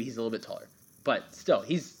 Okay, maybe he's a little bit taller. But still,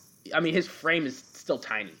 his frame is still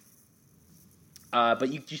tiny.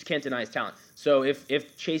 But you just can't deny his talent. So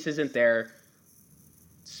if Chase isn't there,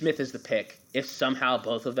 Smith is the pick. If somehow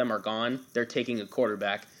both of them are gone, they're taking a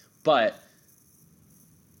quarterback. But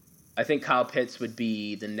I think Kyle Pitts would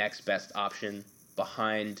be the next best option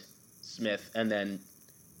behind Smith, and then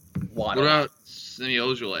Waddle. What about Semi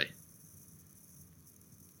Ojale?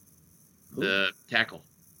 The tackle.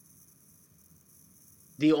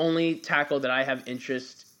 The only tackle that I have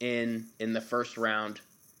interest in the first round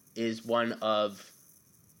is one of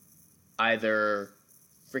either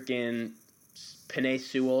freaking Penei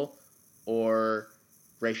Sewell or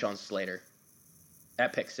Rashawn Slater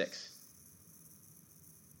at pick 6.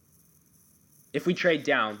 If we trade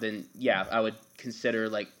down, then yeah, I would consider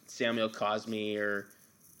like Samuel Cosme or.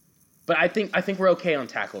 But I think we're okay on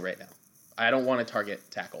tackle right now. I don't want to target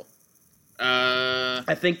tackle.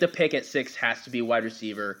 I think the pick at 6 has to be wide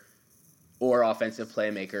receiver or offensive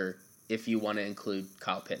playmaker if you want to include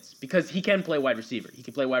Kyle Pitts, because he can play wide receiver. He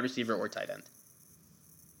can play wide receiver or tight end.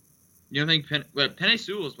 You don't think Penei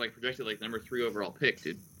Sewell is like projected like number 3 overall pick,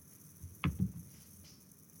 dude?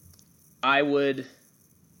 I would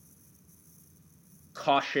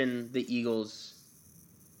caution the Eagles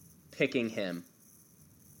picking him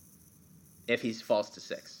if he falls to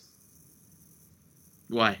 6.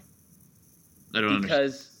 Why? I don't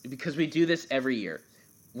understand. Because we do this every year.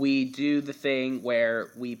 We do the thing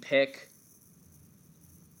where we pick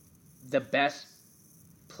the best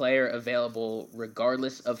player available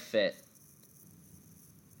regardless of fit,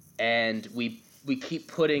 and we keep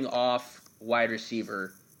putting off wide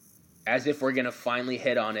receiver as if we're going to finally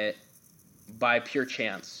hit on it by pure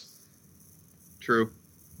chance. True.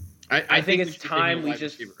 I think it's time we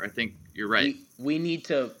just. Receiver. I think you're right. We need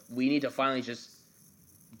to finally just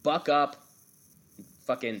buck up,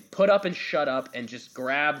 fucking put up and shut up, and just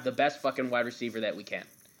grab the best fucking wide receiver that we can,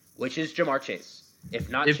 which is Jamar Chase. If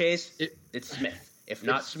not Chase, it's Smith. If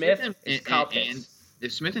not Smith, it's Kyle Pitts. And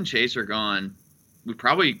if Smith and Chase are gone, we'll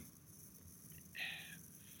probably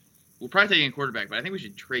take a quarterback, but I think we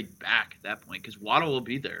should trade back at that point because Waddle will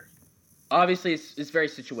be there. Obviously, it's very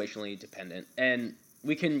situationally dependent, and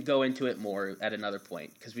we can go into it more at another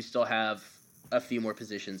point because we still have a few more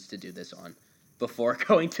positions to do this on before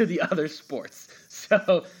going to the other sports.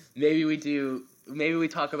 So maybe we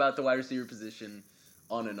talk about the wide receiver position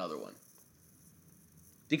on another one.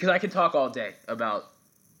 Because I can talk all day about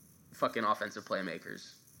fucking offensive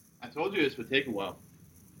playmakers. I told you this would take a while.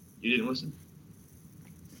 You didn't listen.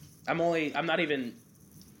 I'm not even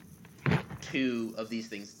 2 of these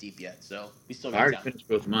things deep yet, so we still got I already time. finished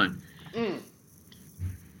both of mine.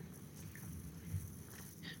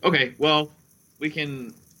 Okay, well, we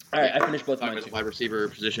can... All right, I finished both of talk mine, about too. the wide receiver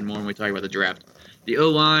position more when we talk about the draft. The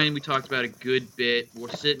O-line, we talked about a good bit. We're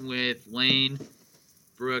sitting with Lane,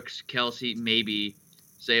 Brooks, Kelsey, maybe,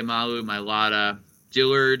 Sayamalu, Mailata,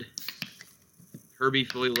 Dillard, Herbie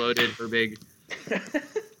fully loaded, Herbig,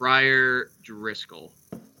 Pryor, Driscoll.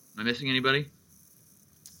 Am I missing anybody?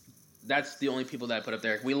 That's the only people that I put up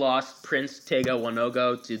there. We lost Prince Tega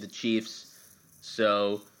Wanogo to the Chiefs,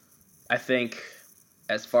 so I think,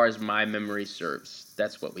 as far as my memory serves,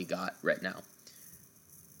 that's what we got right now.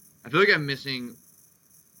 I feel like I'm missing...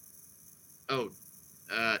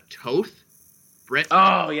 Toth? Brett?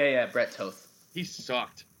 Oh, yeah, Brett Toth. He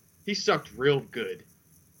sucked. He sucked real good.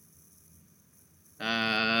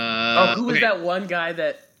 Who was that one guy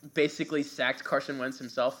that basically sacked Carson Wentz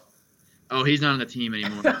himself? Oh, he's not on the team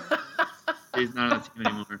anymore. He's not on the team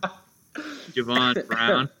anymore. Javon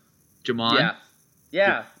Brown. Jamon.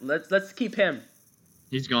 Yeah. Let's keep him.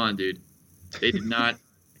 He's gone, dude. They did not.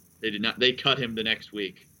 They cut him the next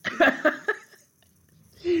week.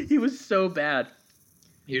 He was so bad.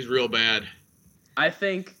 He was real bad. I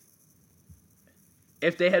think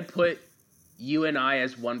if they had put you and I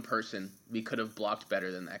as one person, we could have blocked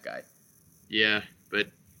better than that guy. Yeah, but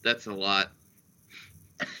that's a lot.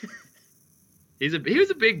 He was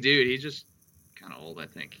a big dude. He's just kind of old, I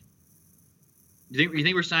think. You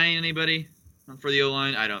think we're signing anybody for the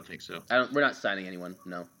O-line? I don't think so. We're not signing anyone,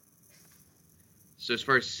 no. So as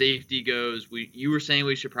far as safety goes, you were saying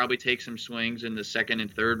we should probably take some swings in the second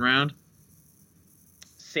and third round?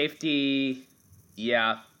 Safety,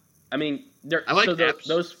 yeah. I mean, I like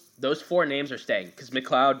those 4 names are staying because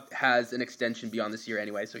McLeod has an extension beyond this year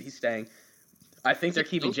anyway, so he's staying. I think they're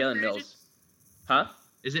keeping Jalen Mills. Huh?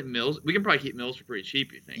 Is it Mills? We can probably keep Mills for pretty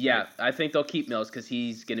cheap, you think? Yeah, I think they'll keep Mills because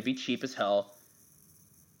he's going to be cheap as hell.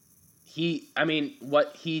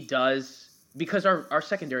 What he does, because our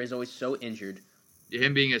secondary is always so injured.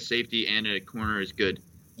 Him being a safety and a corner is good.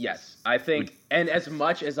 Yes, I think, and as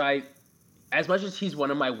much as he's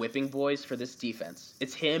one of my whipping boys for this defense,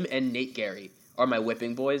 it's him and Nate Gary are my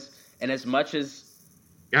whipping boys. And as much as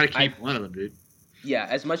gotta keep one of them, dude. Yeah,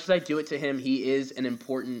 as much as I do it to him, he is an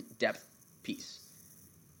important depth piece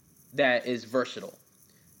that is versatile.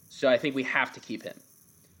 So I think we have to keep him.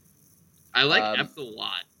 I like Epps a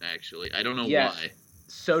lot, actually. I don't know why.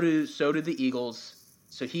 So do the Eagles.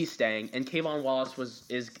 So he's staying, and Kayvon Wallace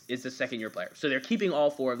is the second-year player. So they're keeping all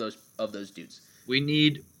 4 of those dudes. We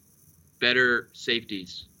need better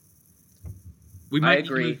safeties. I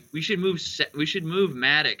agree. We should move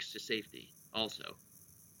Maddox to safety also.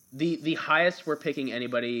 The highest we're picking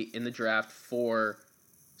anybody in the draft for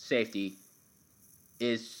safety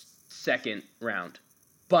is second round,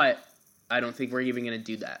 but I don't think we're even going to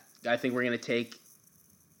do that. I think we're going to take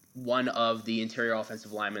one of the interior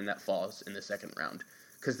offensive linemen that falls in the second round.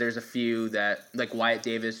 Because there's a few that, like Wyatt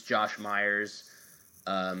Davis, Josh Myers,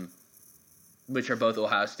 which are both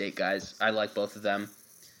Ohio State guys. I like both of them.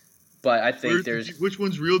 But I think which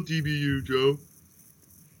one's real DBU, Joe?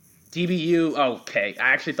 DBU, okay. I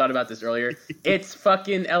actually thought about this earlier. It's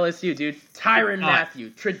fucking LSU, dude. Tyrann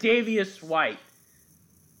Mathieu, Tre'Davious White.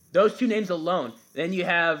 Those 2 names alone. Then you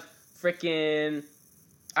have freaking...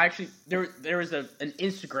 Actually, there was an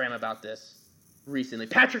Instagram about this recently.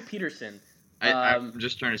 Patrick Peterson. I'm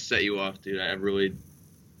just trying to set you off, dude.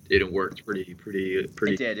 It worked pretty.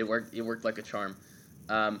 It did. It worked like a charm.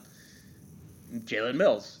 Jalen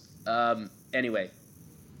Mills. Anyway,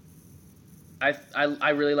 I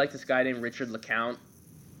really like this guy named Richard LeCount.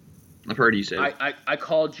 I've heard you say it. I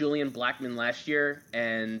called Julian Blackmon last year,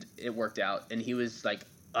 and it worked out. And he was like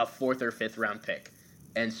a 4th or 5th round pick.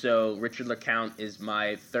 And so Richard LeCount is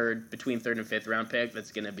my between 3rd and 5th round pick.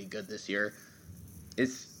 That's going to be good this year.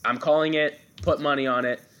 I'm calling it. Put money on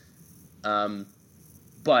it.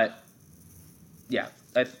 But yeah,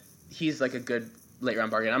 he's like a good late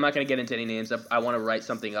round bargain. I'm not going to get into any names. I want to write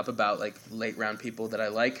something up about like late round people that I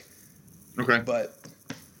like. Okay. But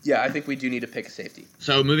yeah, I think we do need to pick a safety.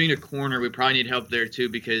 So moving to corner, we probably need help there too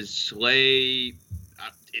because Slay.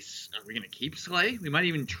 Are we going to keep Slay? We might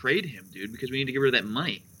even trade him, dude, because we need to get rid of that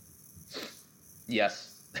money.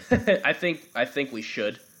 Yes, I think we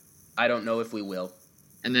should. I don't know if we will.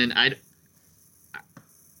 And then I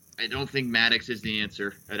don't think Maddox is the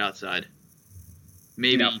answer at outside.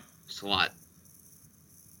 Maybe slot.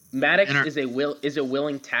 Maddox is a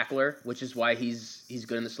willing tackler, which is why he's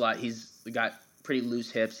good in the slot. He's got pretty loose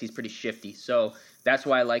hips. He's pretty shifty, so that's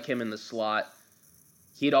why I like him in the slot.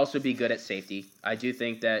 He'd also be good at safety. I do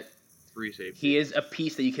think that free safety. He is a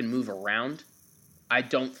piece that you can move around. I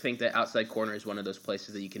don't think that outside corner is one of those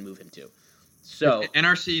places that you can move him to. So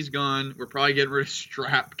NRC's gone. We're probably getting rid of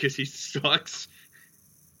Strap because he sucks.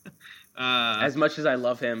 As much as I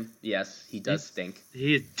love him, yes, he does stink.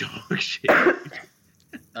 He is dog shit.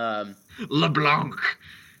 LeBlanc.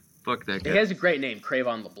 Fuck that guy. He has a great name,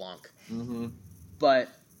 Cravon LeBlanc. Mm-hmm. But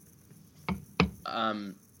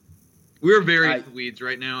we're very in the weeds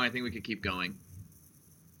right now. I think we could keep going.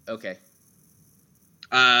 Okay.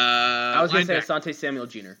 I was going to say Asante Samuel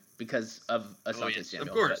Jr. because of Asante Samuel.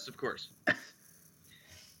 Of course.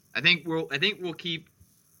 I think we'll keep,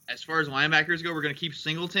 as far as linebackers go, we're going to keep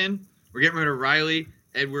Singleton. We're getting rid of Riley,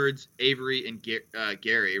 Edwards, Avery, and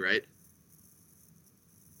Gary, right?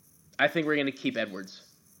 I think we're going to keep Edwards.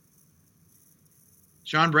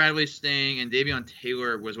 Sean Bradley's staying, and Davion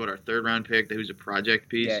Taylor was our third round pick. Who's a project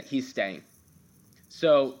piece. Yeah, he's staying.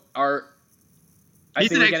 So he's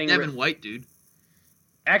the next Devin White, dude.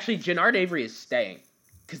 Actually, Jannard Avery is staying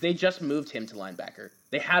because they just moved him to linebacker.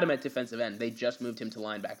 They had him at defensive end. They just moved him to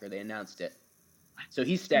linebacker. They announced it. So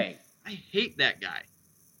he's staying. I hate that guy.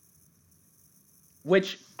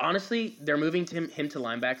 Which, honestly, they're moving him to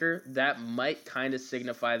linebacker. That might kind of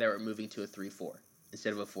signify that we're moving to a 3-4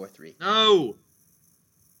 instead of a 4-3. No.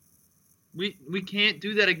 We can't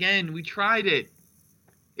do that again. We tried it.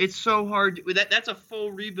 It's so hard. That's a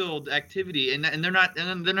full rebuild activity, and they're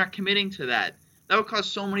not committing to that. That would cause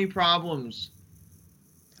so many problems.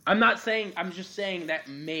 I'm just saying that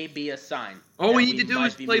may be a sign. All we need to do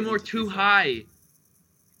is play more too high.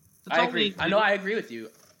 I agree. I know I agree with you.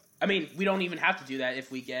 I mean, we don't even have to do that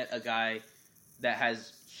if we get a guy that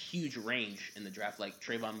has huge range in the draft, like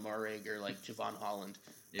Trayvon Moehrig or like Javon Holland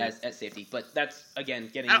at safety. But that's,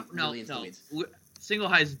 again, getting really into the weeds. Single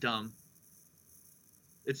high is dumb.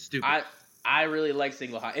 It's stupid. I really like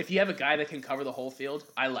single high. If you have a guy that can cover the whole field,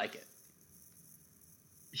 I like it.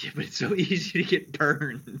 Yeah, but it's so easy to get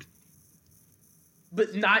burned.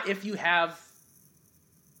 But not if you have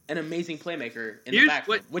an amazing playmaker in the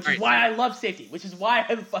backfield, which is why I love safety, which is why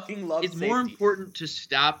I fucking love safety. It's more important to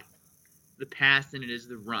stop the pass than it is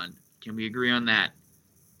the run. Can we agree on that?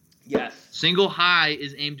 Yes. Single high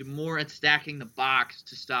is aimed more at stacking the box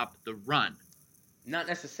to stop the run. Not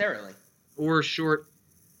necessarily. Or short.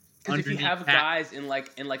 Because if you have guys in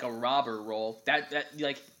like a robber role, that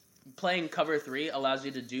like playing cover 3 allows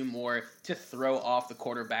you to do more to throw off the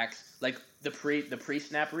quarterbacks, like the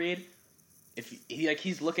pre-snap read. If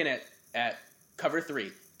he's looking at cover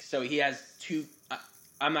 3, so he has two.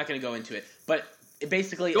 I'm not going to go into it, but it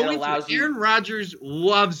allows you. Aaron Rodgers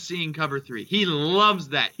loves seeing cover 3. He loves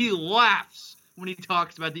that. He laughs when he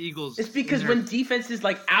talks about the Eagles. It's because when defenses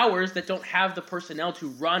like ours that don't have the personnel to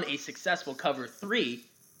run a successful cover 3,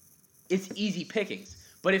 it's easy pickings.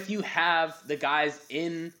 But if you have the guys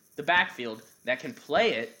in the backfield that can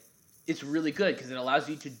play it, it's really good because it allows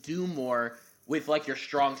you to do more with like your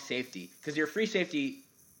strong safety. Because your free safety,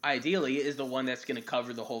 ideally, is the one that's going to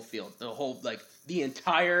cover the whole field, the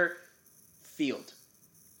entire field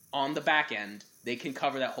on the back end. They can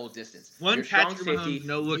cover that whole distance. One Patrick Mahomes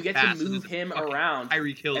no-look you get pass to move him around.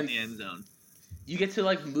 Tyreek Hill in the end zone. You get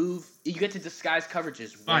to move. You get to disguise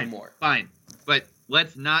coverages way more. Fine, but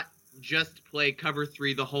let's not just play cover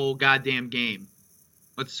 3 the whole goddamn game.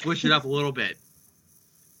 Let's switch it up a little bit.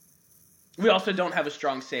 We also don't have a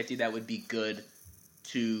strong safety that would be good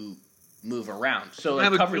to move around. So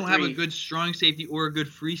we don't have a good strong safety or a good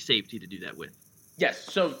free safety to do that with. Yes,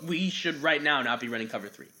 so we should right now not be running cover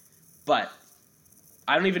 3. But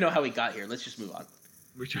I don't even know how we got here. Let's just move on.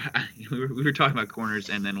 We were talking about corners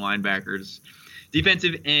and then linebackers.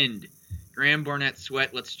 Defensive end. Graham, Barnett,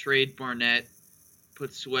 Sweat. Let's trade Barnett.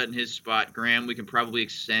 Put Sweat in his spot. Graham, we can probably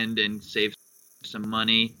extend and save some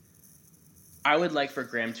money. I would like for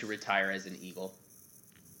Graham to retire as an Eagle.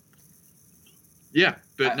 Yeah,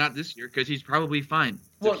 but not this year because he's probably fine.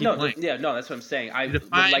 Well, no, that's what I'm saying. I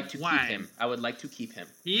would like to keep him. I would like to keep him.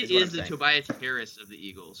 He is the Tobias Harris of the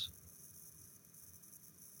Eagles.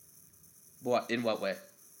 What in what way?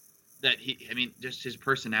 That just his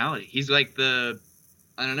personality. He's like I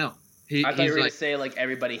don't know. I thought you were going to say, like,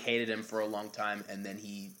 everybody hated him for a long time, and then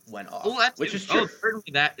he went off. Well, which is true. Oh,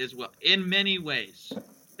 certainly that as well. In many ways.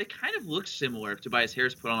 They kind of look similar if Tobias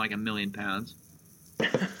Harris put on, like, 1,000,000 pounds.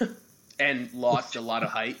 And lost a lot of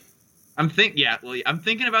height. I'm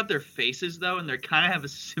thinking about their faces, though, and they kind of have a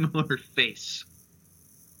similar face.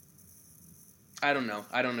 I don't know.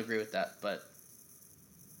 I don't agree with that, but...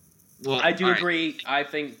 Well, I do agree. Right. I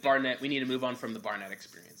think Barnett, we need to move on from the Barnett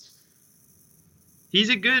experience. He's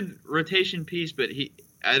a good rotation piece, but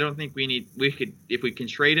I don't think if we can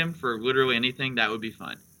trade him for literally anything, that would be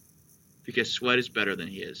fine. Because Sweat is better than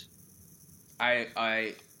he is.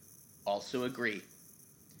 I also agree.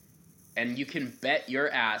 And you can bet your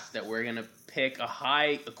ass that we're going to pick a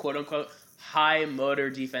quote-unquote, high motor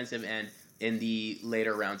defensive end in the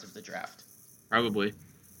later rounds of the draft. Probably.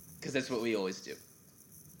 Because that's what we always do.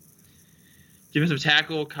 Defensive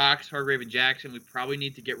tackle, Cox, Hargrave, and Jackson. We probably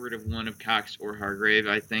need to get rid of one of Cox or Hargrave,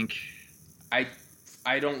 I think.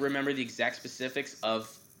 I don't remember the exact specifics of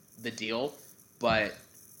the deal, but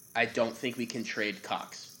I don't think we can trade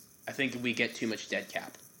Cox. I think we get too much dead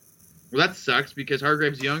cap. Well, that sucks because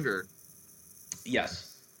Hargrave's younger.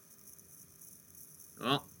 Yes.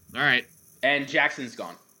 Well, all right. And Jackson's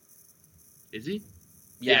gone. Is he?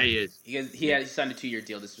 Yeah, he is. He signed a 2-year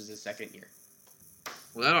deal. This was his second year.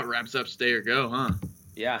 Well, that all wraps up stay or go, huh?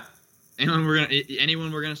 Yeah. Anyone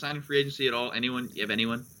we're gonna sign in free agency at all? Anyone? You have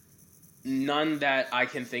anyone? None that I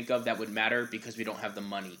can think of that would matter because we don't have the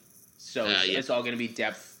money. So it's all going to be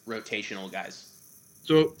depth rotational guys.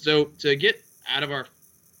 So to get out of our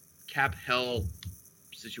cap hell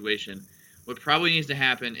situation, what probably needs to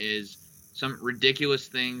happen is some ridiculous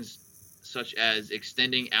things such as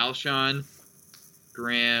extending Alshon,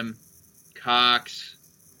 Graham, Cox,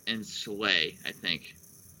 and Slay, I think.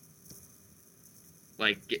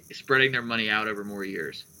 Like spreading their money out over more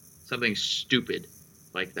years. Something stupid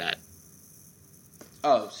like that.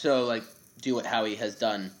 Oh, so like do what Howie has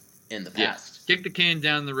done in the past. Yeah. Kick the can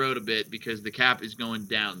down the road a bit because the cap is going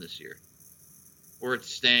down this year. Or it's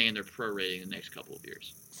staying and they're prorating the next couple of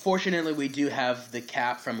years. Fortunately, we do have the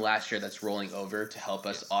cap from last year that's rolling over to help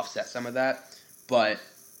us offset some of that. But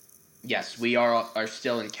yes, we are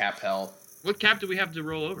still in cap hell. What cap do we have to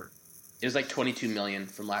roll over? It was like $22 million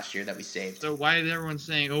from last year that we saved. So why is everyone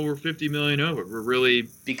saying, "Oh, we're $50 million over"? We're really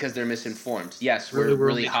because they're misinformed. Yes, we're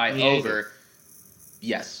really high over.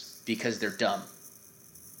 Yes, because they're dumb.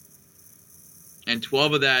 And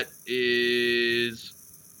 12 of that is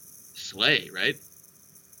Slay, right?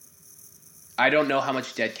 I don't know how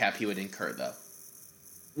much dead cap he would incur, though.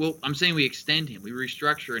 Well, I'm saying we extend him. We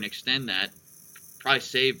restructure and extend that. Probably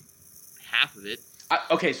save half of it.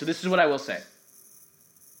 Okay, so this is what I will say.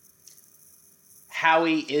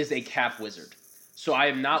 Howie is a cap wizard. So I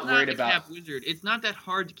am not worried about... cap wizard. It's not that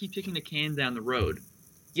hard to keep kicking the can down the road.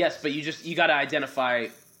 Yes, but you got to identify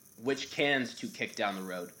which cans to kick down the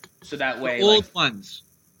road. So that way... The old ones.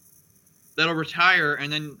 That'll retire,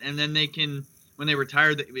 and then they can... When they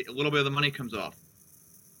retire, a little bit of the money comes off.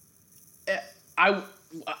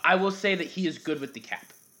 I will say that he is good with the cap.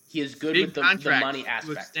 He is good with the money aspect.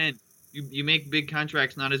 To extend. You make big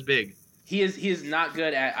contracts not as big. He is not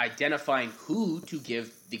good at identifying who to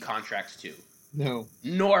give the contracts to. No.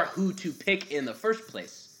 Nor who to pick in the first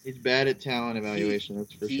place. He's bad at talent evaluation,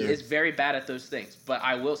 that's for sure. He is very bad at those things. But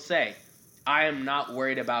I will say, I am not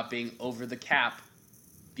worried about being over the cap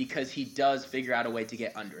because he does figure out a way to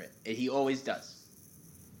get under it. He always does.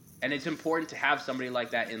 And it's important to have somebody like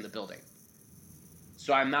that in the building.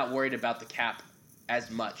 So I'm not worried about the cap as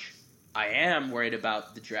much. I am worried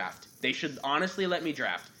about the draft. They should honestly let me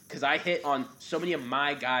draft. Because I hit on so many of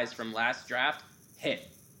my guys from last draft hit.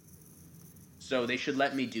 So they should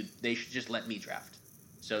just let me draft.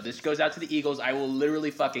 So this goes out to the Eagles. I will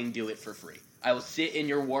literally fucking do it for free. I will sit in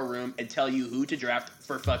your war room and tell you who to draft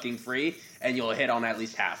for fucking free, and you'll hit on at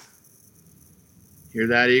least half. Hear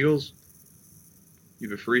that, Eagles? You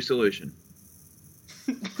have a free solution.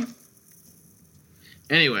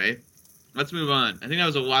 Anyway, let's move on. I think that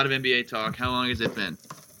was a lot of NBA talk. How long has it been?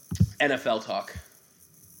 NFL talk.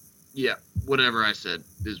 Yeah, whatever I said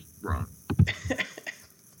is wrong.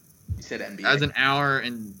 You said NBA. That was an hour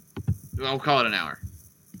and... I'll call it an hour.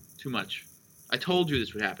 Too much. I told you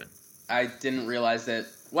this would happen. I didn't realize that...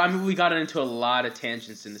 Well, I mean, we got into a lot of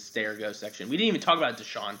tangents in the stay or go section. We didn't even talk about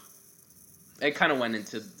Deshaun. It kind of went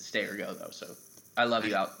into the stay or go, though, so I love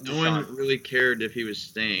you out. No one really cared if he was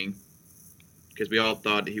staying because we all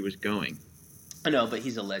thought he was going. I know, but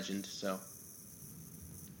he's a legend, so...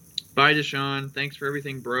 Bye, Deshaun. Thanks for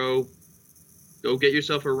everything, bro. Go get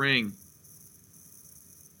yourself a ring.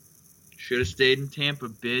 Should have stayed in Tampa,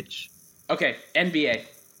 bitch. Okay, NBA.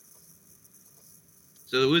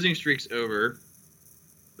 So the losing streak's over,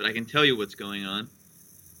 but I can tell you what's going on.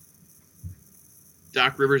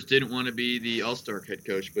 Doc Rivers didn't want to be the All-Star head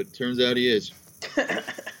coach, but turns out he is.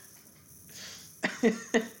 Did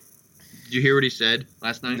you hear what he said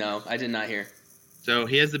last night? No, I did not hear. So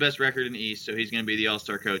he has the best record in the East, so he's going to be the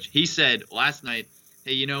All-Star coach. He said last night,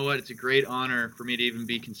 hey, you know what? It's a great honor for me to even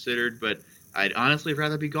be considered, but I'd honestly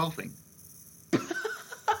rather be golfing.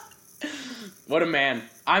 What a man.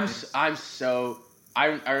 I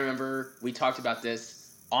remember we talked about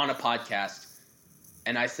this on a podcast,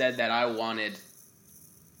 and I said that I wanted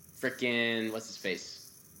freaking what's his face?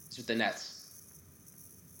 It's with the Nets.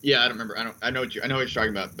 Yeah, I don't remember. I know what you're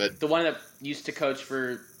talking about, but the one that used to coach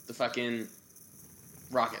for the fucking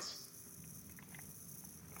Rockets.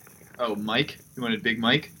 Oh, Mike? You wanted Big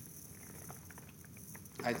Mike?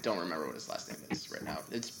 I don't remember what his last name is right now.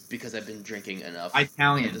 It's because I've been drinking enough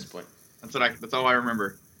Italian at this point. That's all I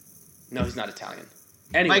remember. No, he's not Italian.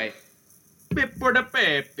 Anyway. Mike.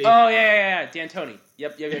 Oh yeah. D'Antoni.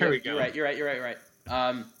 Yep. There we go. You're right.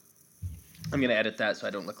 I'm gonna edit that so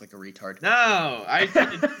I don't look like a retard. No, I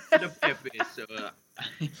didn't the Pepe, so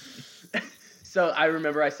So I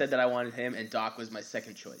remember I said that I wanted him, and Doc was my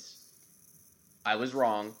second choice. I was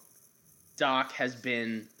wrong. Doc has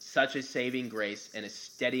been such a saving grace and a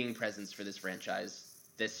steadying presence for this franchise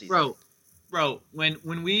this season. Bro,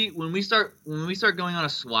 when we start going on a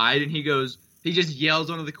slide and he just yells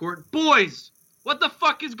onto the court, boys, what the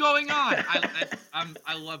fuck is going on?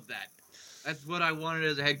 I love that. That's what I wanted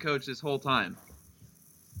as a head coach this whole time.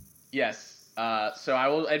 Yes. So I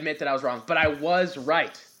will admit that I was wrong, but I was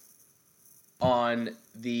right on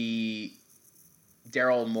the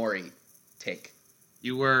Daryl Morey take.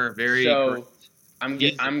 You were very. So I'm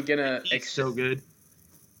gonna. He's so good.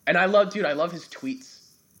 And I love his tweets.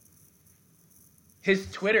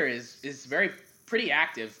 His Twitter is pretty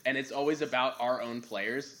active, and it's always about our own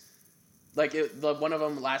players. Like one of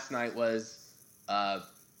them last night was,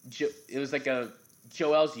 it was like a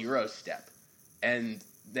Joel's Euro step, and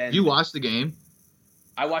then You watched the game?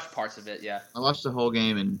 I watched parts of it. Yeah, I watched the whole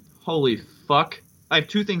game, and holy fuck! I have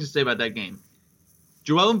two things to say about that game.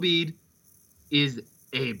 Joel Embiid is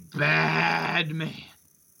a bad man.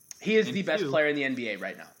 He is the best player in the NBA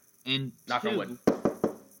right now. And knock on wood.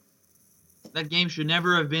 That game should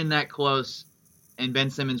never have been that close, and Ben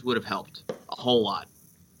Simmons would have helped a whole lot.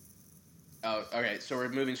 Oh, okay. So we're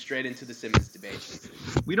moving straight into the Simmons debate.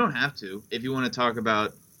 We don't have to if you want to talk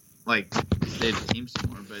about like the state of the team some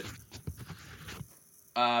more, but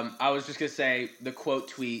I was just gonna say the quote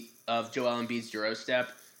tweet of Joel Embiid's Euro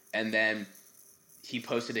step, and then he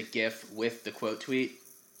posted a GIF with the quote tweet,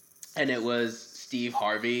 and it was Steve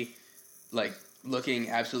Harvey, like looking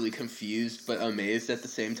absolutely confused but amazed at the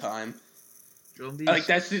same time. Like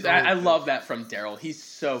that's just, I love that from Daryl. He's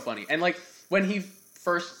so funny, and like when he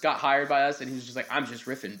first got hired by us, and he was just like, "I'm just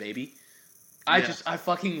riffing, baby." I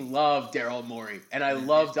fucking love Daryl Morey, and I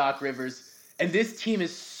love Doc Rivers, and this team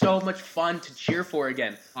is so much fun to cheer for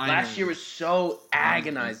again. Finally. Last year was so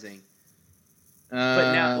agonizing,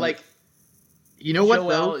 but now like. You know what, Joel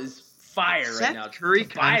though? is fire Seth right now. Curry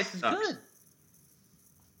kind of is sucks. good.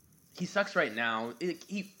 He sucks right now.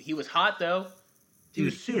 He was hot though. He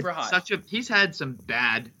was super hot. He's had some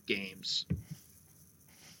bad games,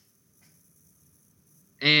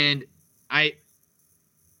 and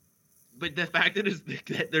but the fact that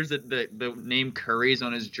there's the name Curry's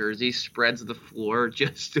on his jersey spreads the floor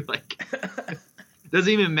just to like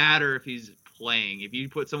doesn't even matter if he's playing. If you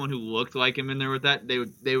put someone who looked like him in there with that,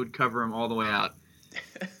 they would cover him all the way out.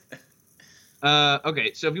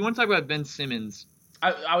 Okay, so if you want to talk about Ben Simmons,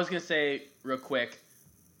 I was gonna say real quick,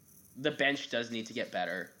 the bench does need to get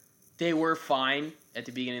better. They were fine at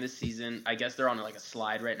the beginning of the season. I guess they're on like a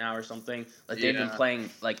slide right now or something. Like they've been playing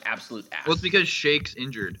like absolute ass. Well, it's because Shake's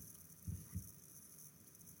injured.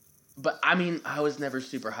 But I mean, I was never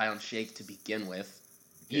super high on Shake to begin with.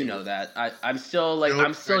 You know that. I'm still like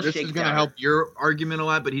I'm still This Shake. is gonna help your argument a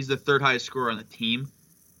lot, but he's the third highest scorer on the team.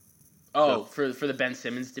 Oh, so. for the Ben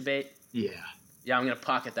Simmons debate. Yeah. Yeah, I'm gonna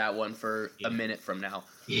pocket that one for a minute from now.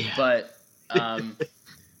 Yeah. But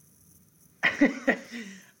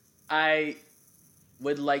I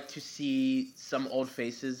would like to see some old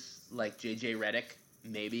faces like JJ Redick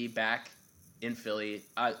maybe back in Philly.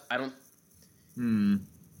 I don't.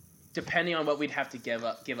 Depending on what we'd have to give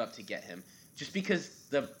up to get him, just because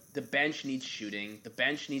the bench needs shooting, the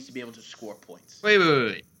bench needs to be able to score points.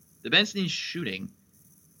 Wait. The bench needs shooting.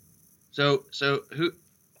 So who?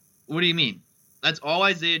 What do you mean? That's all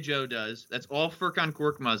Isaiah Joe does. That's all Furkan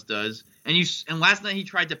Korkmaz does. And last night he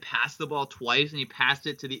tried to pass the ball twice, and he passed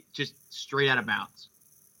it to just straight out of bounds.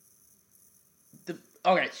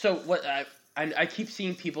 Okay, so what I keep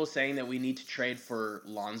seeing people saying that we need to trade for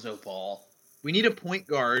Lonzo Ball. We need a point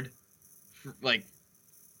guard,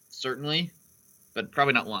 certainly, but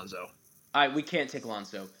probably not Lonzo. We can't take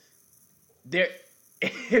Lonzo.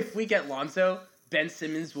 If we get Lonzo, Ben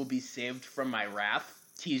Simmons will be saved from my wrath.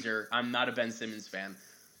 Teaser, I'm not a Ben Simmons fan.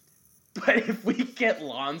 But if we get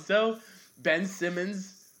Lonzo, Ben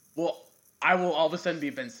Simmons, I will all of a sudden be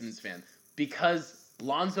a Ben Simmons fan. Because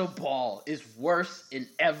Lonzo Ball is worse in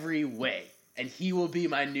every way. And he will be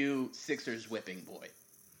my new Sixers whipping boy.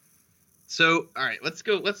 So, all right, let's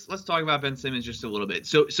talk about Ben Simmons just a little bit.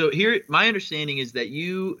 So here, my understanding is that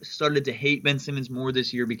you started to hate Ben Simmons more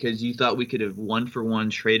this year because you thought we could have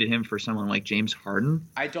 1-for-1 traded him for someone like James Harden.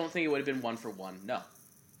 I don't think it would have been 1-for-1, no.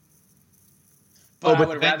 But I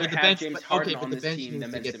would rather have James Harden on this team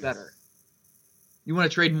than Ben Simmons. Better. You want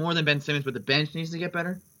to trade more than Ben Simmons, but the bench needs to get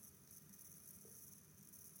better?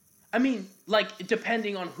 I mean,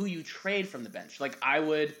 depending on who you trade from the bench. I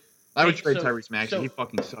would trade Tyrese Maxey. He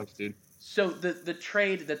fucking sucks, dude. So the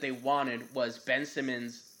trade that they wanted was Ben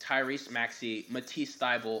Simmons, Tyrese Maxey, Matisse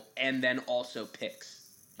Thybulle, and then also picks.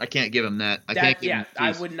 I can't give him that.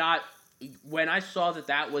 I would not. When I saw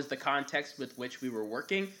that was the context with which we were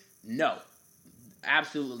working, no,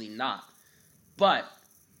 absolutely not. But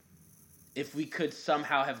if we could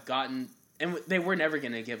somehow have gotten, and they were never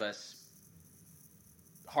going to give us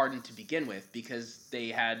Harden to begin with because they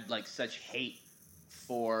had such hate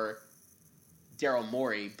for Daryl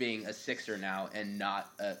Morey being a Sixer now and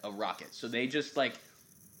not a Rocket. So they just I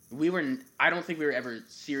don't think we were ever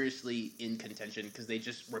seriously in contention because they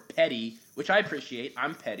just were petty, which I appreciate.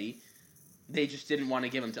 I'm petty. They just didn't want to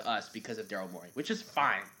give him to us because of Daryl Morey, which is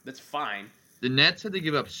fine. That's fine. The Nets had to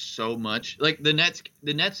give up so much. The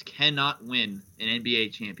Nets cannot win an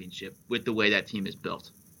NBA championship with the way that team is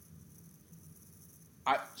built.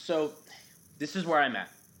 So this is where I'm at.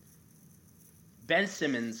 Ben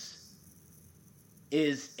Simmons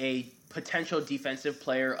is a potential defensive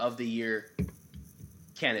player of the year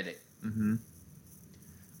candidate. Mm-hmm.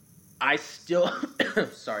 I still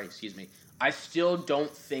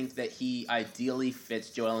don't think that he ideally fits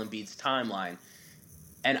Joel Embiid's timeline.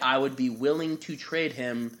 And I would be willing to trade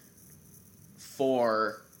him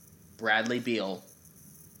for Bradley Beal.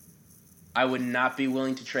 I would not be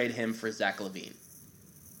willing to trade him for Zach LaVine.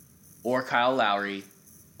 Or Kyle Lowry.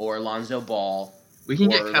 Or Lonzo Ball. We can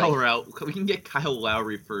get Kyle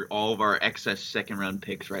Lowry for all of our excess second-round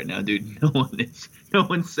picks right now, dude. No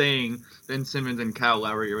one's saying Ben Simmons and Kyle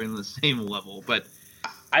Lowry are in the same level, but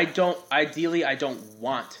I don't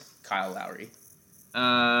want Kyle Lowry.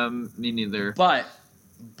 Me neither.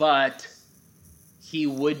 But he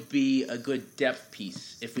would be a good depth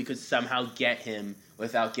piece if we could somehow get him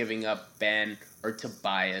without giving up Ben or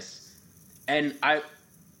Tobias. And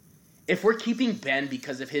if we're keeping Ben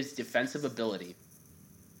because of his defensive ability,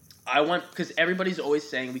 because everybody's always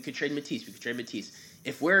saying we could trade Matisse.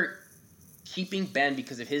 If we're keeping Ben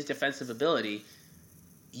because of his defensive ability,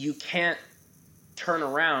 you can't turn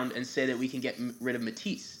around and say that we can get rid of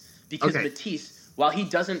Matisse. Because Matisse, while he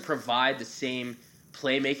doesn't provide the same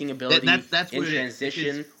playmaking ability that's in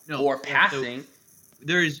transition or passing,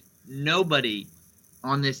 there is nobody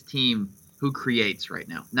on this team who creates right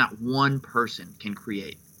now. Not one person can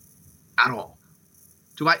create at all.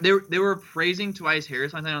 They were praising Tobias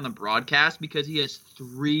Harris last night on the broadcast because he has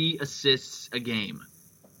 3 assists a game.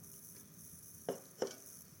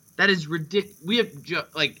 That is ridiculous. We have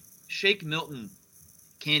Shake Milton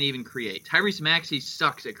can't even create. Tyrese Maxey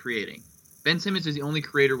sucks at creating. Ben Simmons is the only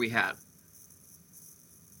creator we have.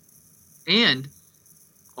 And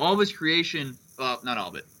all of his creation, well, not all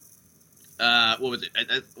of it. What was it?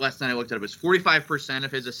 Last night I looked at it. It was 45%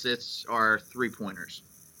 of his assists are 3-pointers.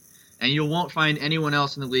 And you won't find anyone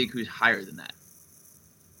else in the league who's higher than that.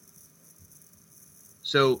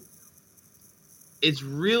 So it's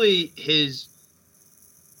really his.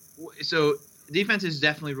 So defense is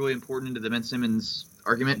definitely really important to the Ben Simmons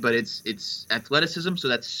argument, but it's athleticism, so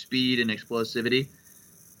that's speed and explosivity,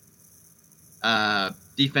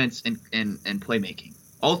 defense and playmaking.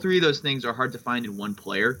 All 3 of those things are hard to find in one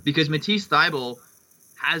player because Matisse Thybulle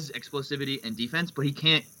has explosivity and defense, but he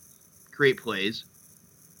can't create plays.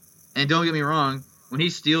 And don't get me wrong, when he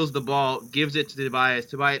steals the ball, gives it to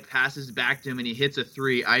Tobias passes back to him and he hits a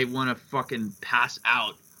 3, I want to fucking pass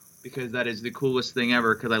out because that is the coolest thing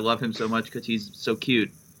ever because I love him so much because he's so cute.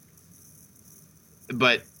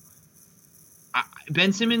 But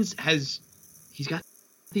Ben Simmons he's got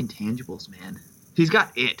the intangibles, man. He's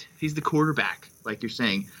got it. He's the quarterback, like you're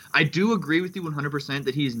saying. I do agree with you 100%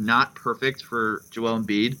 that he's not perfect for Joel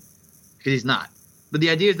Embiid, because he's not. But the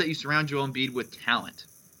idea is that you surround Joel Embiid with talent.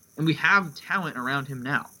 And we have talent around him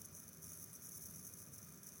now.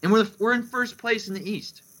 And we're in first place in the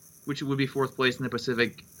East, which would be fourth place in the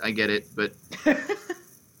Pacific. I get it, but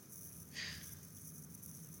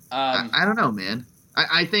I don't know, man.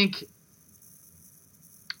 I think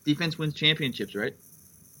defense wins championships, right?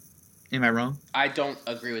 Am I wrong? I don't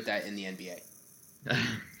agree with that in the NBA.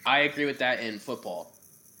 I agree with that in football.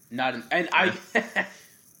 I'm not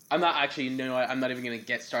actually. You know what? I'm not even going to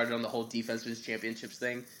get started on the whole defense wins championships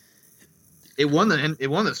thing. It won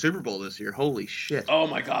the Super Bowl this year. Holy shit! Oh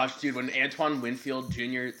my gosh, dude! When Antoine Winfield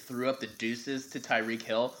Jr. threw up the deuces to Tyreek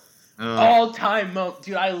Hill, all-time moment,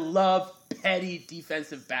 dude. I love petty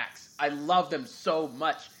defensive backs. I love them so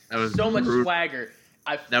much. So much swagger.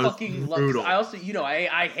 I fucking love. I also,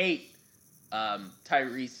 I hate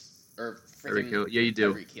Tyrese or freaking Hill. Yeah, you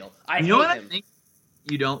do. Tyreek Hill. I think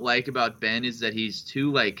you don't like about Ben is that he's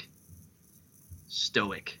too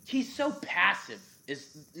stoic. He's so passive.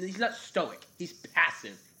 He's not stoic. He's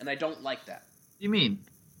passive, and I don't like that. What do you mean?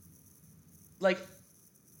 Like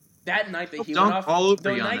that night that he went off.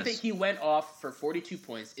 The night that he went off for 42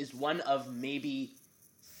 points is one of maybe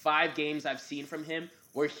 5 games I've seen from him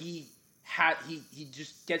where he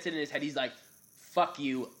just gets it in his head. He's like, "Fuck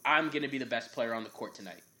you! I'm gonna be the best player on the court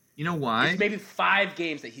tonight." You know why? It's maybe 5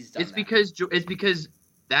 games that he's done. It's because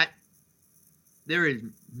that there is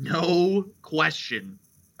no question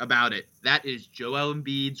about it. That is Joel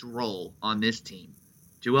Embiid's role on this team.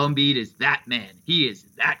 Joel Embiid is that man. He is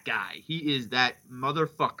that guy. He is that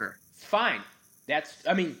motherfucker. Fine. Yes,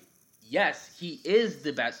 he is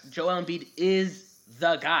the best. Joel Embiid is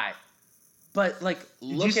the guy. But look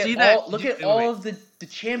at all of the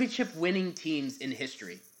championship winning teams in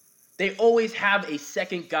history. They always have a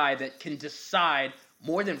second guy that can decide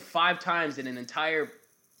more than 5 times in an entire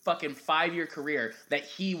fucking 5-year career that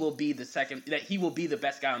he will be the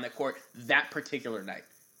best guy on that court that particular night.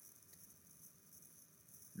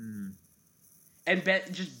 And if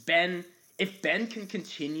Ben can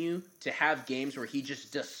continue to have games where he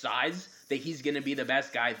just decides that he's going to be the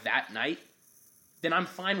best guy that night, then I'm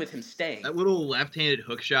fine with him staying. That little left-handed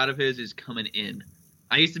hook shot of his is coming in.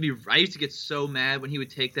 I used to get so mad when he would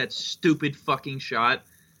take that stupid fucking shot.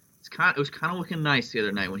 It was kind of looking nice the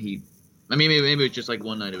other night when he. I mean, maybe it was just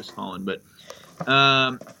one night it was falling, but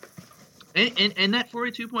and that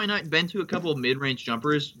 42-point night, Ben to a couple of mid-range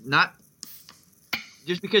jumpers, not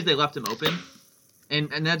just because they left him open,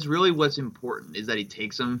 and that's really what's important is that he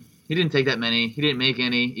takes them. He didn't take that many. He didn't make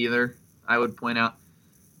any either. I would point out,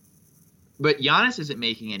 but Giannis isn't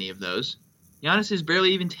making any of those. Giannis is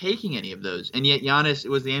barely even taking any of those, and yet Giannis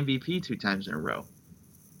was the MVP 2 times in a row.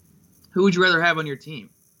 Who would you rather have on your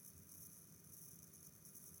team?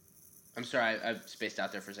 I'm sorry, I spaced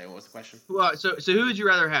out there for a second. What was the question? Well, so who would you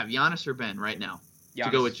rather have, Giannis or Ben, right now? Giannis.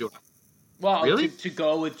 To go with Joel. Well, really? to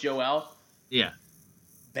go with Joel? Yeah.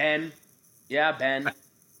 Ben. Yeah, Ben.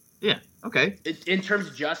 Yeah, okay. In terms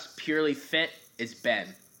of just purely fit, it's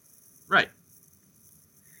Ben. Right.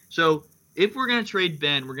 So, if we're going to trade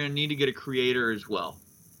Ben, we're going to need to get a creator as well.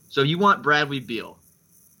 So, you want Bradley Beal.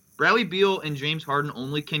 Bradley Beal and James Harden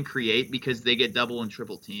only can create because they get double and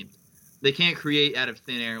triple teamed. They can't create out of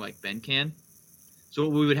thin air like Ben can. So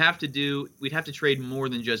what we would have to do, we'd have to trade more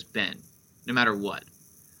than just Ben, no matter what.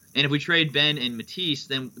 And if we trade Ben and Matisse,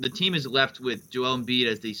 then the team is left with Joel Embiid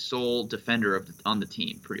as the sole defender on the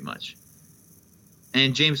team, pretty much.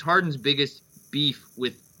 And James Harden's biggest beef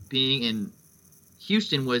with being in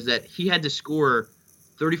Houston was that he had to score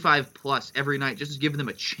 35 plus every night just to give them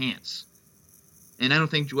a chance. And I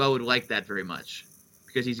don't think Joel would like that very much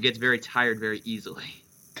because he gets very tired very easily.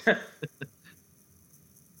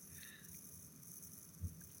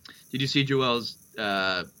 Did you see Joel's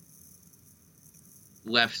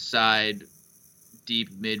left side deep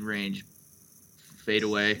mid-range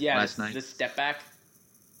fadeaway last night? The step back?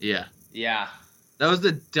 Yeah. Yeah. That was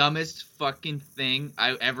the dumbest fucking thing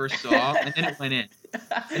I ever saw, and then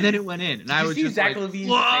it went in. And I was just Zach like, Levine's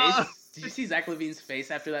whoa! face? Did you see Zach Levine's face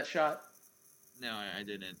after that shot? No, I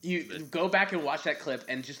didn't. You go back and watch that clip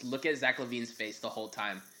and just look at Zach Levine's face the whole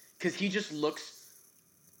time. Because he just looks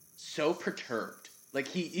so perturbed. Like,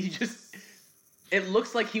 he just... It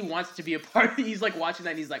looks like he wants to be a part of it. He's, watching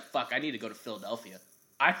that and he's like, fuck, I need to go to Philadelphia.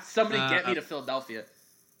 Somebody get me to Philadelphia.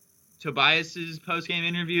 Tobias's post-game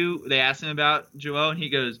interview, they asked him about Joel, and he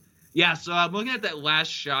goes, yeah, so I'm looking at that last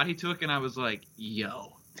shot he took, and I was like,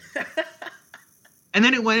 yo. And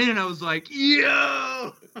then it went in, and I was like,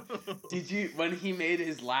 yo! Did you... When he made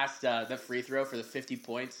his last, the free throw for the 50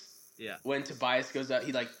 points... Yeah. When Tobias goes up,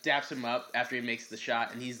 he like daps him up after he makes the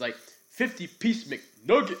shot, and he's like 50-piece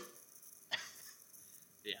McNugget.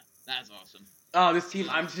 Yeah, that's awesome. Oh, this team!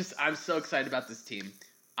 I'm so excited about this team.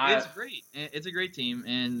 It's great. It's a great team,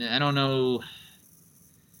 and I don't know.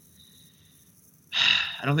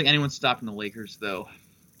 I don't think anyone's stopping the Lakers, though.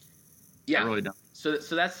 Yeah, I really don't.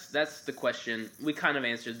 So that's the question. We kind of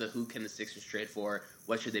answered the who can the Sixers trade for?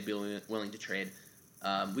 What should they be willing to trade?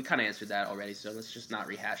 We kind of answered that already, so let's just not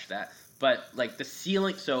rehash that. But like the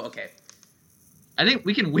ceiling, so okay. I think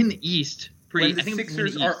we can win the East. When the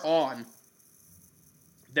Sixers are on,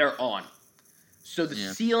 they're on. So the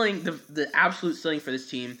ceiling, the absolute ceiling for this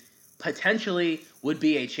team potentially would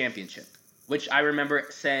be a championship, which I remember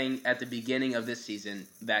saying at the beginning of this season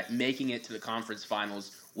that making it to the conference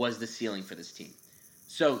finals was the ceiling for this team.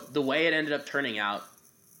 So the way it ended up turning out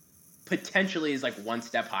potentially is like one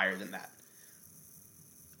step higher than that.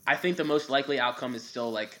 I think the most likely outcome is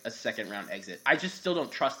still like a second round exit. I just still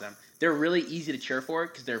don't trust them. They're really easy to cheer for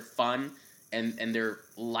because they're fun and they're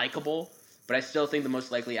likable, but I still think the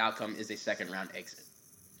most likely outcome is a second round exit.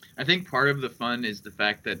 I think part of the fun is the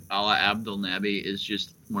fact that Ala Abdel Nabi is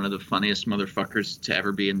just one of the funniest motherfuckers to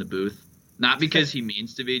ever be in the booth. Not because he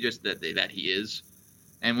means to be, just that he is.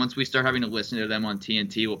 And once we start having to listen to them on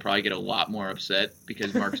TNT, we'll probably get a lot more upset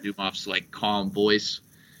because Mark Zumoff's like calm voice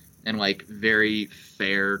and like very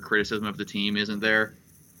fair criticism of the team isn't there.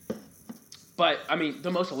 But I mean,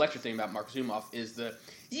 the most electric thing about Mark Zumoff is the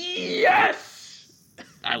yes.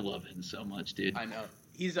 I love him so much, dude. I know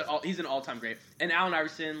he's an all-time great. And Allen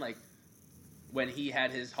Iverson, like when he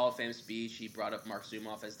had his Hall of Fame speech, he brought up Mark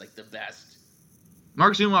Zumoff as like the best.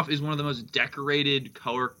 Mark Zumoff is one of the most decorated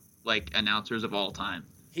color like announcers of all time.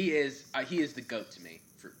 He is the GOAT to me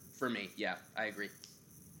for me. Yeah, I agree.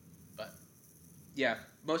 But yeah,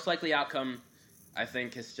 most likely outcome I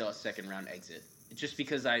think is still a second round exit. Just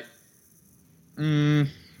because I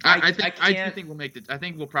think we'll make I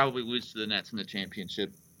think we'll probably lose to the Nets in the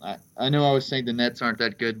championship. I know I was saying the Nets aren't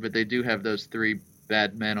that good, but they do have those three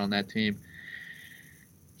bad men on that team.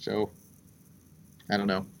 So I don't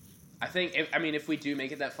know. I think if we do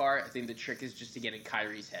make it that far, I think the trick is just to get in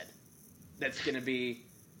Kyrie's head. That's gonna be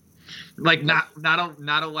like not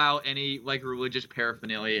allow any like religious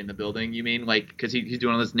paraphernalia in the building. You mean like because he's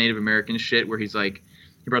doing all this Native American shit where he's like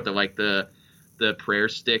he brought the prayer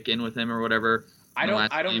stick in with him or whatever. I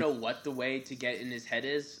don't know what the way to get in his head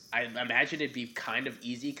is. I imagine it'd be kind of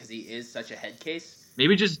easy because he is such a head case.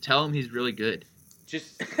 Maybe just tell him he's really good.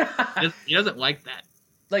 Just he doesn't like that.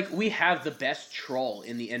 Like we have the best troll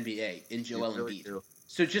in the NBA in Joel Embiid. Really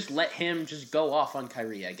so just let him just go off on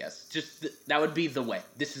Kyrie, I guess. Just that would be the way.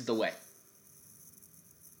 This is the way.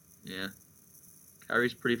 Yeah.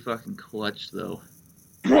 Kyrie's pretty fucking clutch, though.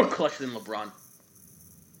 More clutch than LeBron.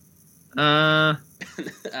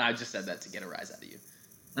 I just said that to get a rise out of you.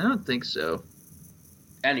 I don't think so.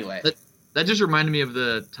 Anyway. That just reminded me of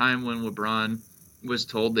the time when LeBron was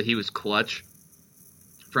told that he was clutch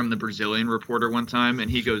from the Brazilian reporter one time,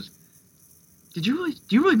 and he goes, do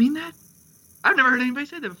you really mean that? I've never heard anybody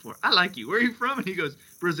say that before. I like you. Where are you from? And he goes,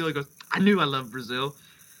 Brazil. He goes, I knew I loved Brazil.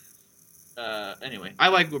 Anyway, I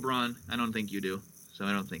like LeBron. I don't think you do. So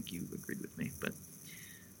I don't think you agreed with me. But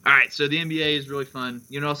all right, so the NBA is really fun.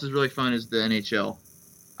 You know what else is really fun is the NHL.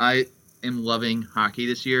 I am loving hockey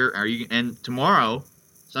this year. And tomorrow,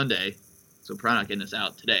 Sunday, so probably not getting this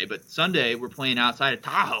out today, but Sunday we're playing outside of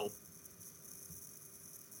Tahoe.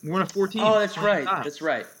 We're on a 14. Oh, that's right. That's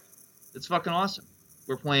right. It's fucking awesome.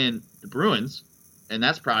 We're playing the Bruins, and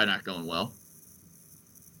that's probably not going well.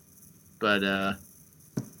 But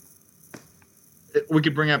we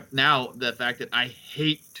could bring up now the fact that I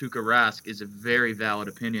hate Tuukka Rask is a very valid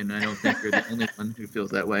opinion. I don't think you're the only one who feels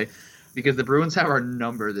that way. Because the Bruins have our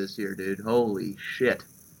number this year, dude. Holy shit.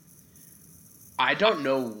 I don't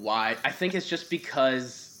know why. I think it's just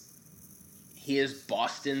because he is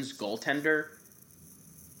Boston's goaltender,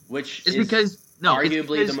 which is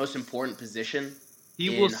arguably the most important position.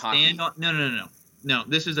 He will stand on. No.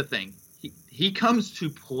 This is a thing. He comes to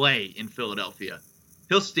play in Philadelphia.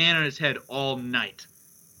 He'll stand on his head all night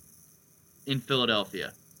in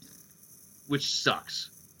Philadelphia, which sucks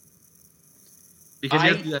because he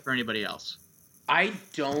doesn't do that for anybody else. I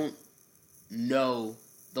don't know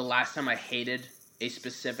the last time I hated a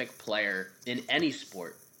specific player in any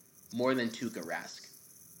sport more than Tuukka Rask.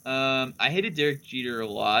 I hated Derek Jeter a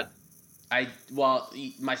lot.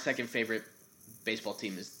 My second favorite baseball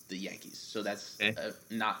team is the Yankees, so that's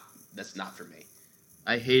not for me.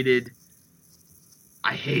 I hate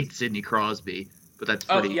Sidney Crosby, but that's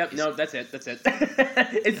pretty. Oh, yep, no, that's it.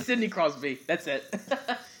 It's Sidney Crosby. That's it.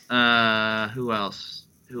 Who else?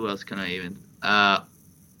 Who else can I even?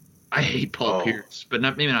 I hate Paul Pierce, but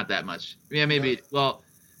maybe not that much. Yeah, maybe. Well,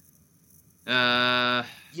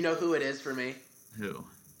 you know who it is for me? Who?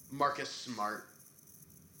 Marcus Smart.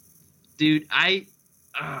 Dude, I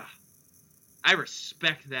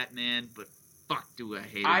respect that man, but fuck, do I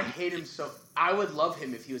hate him. I hate him so. I would love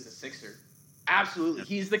him if he was a Sixer. Absolutely,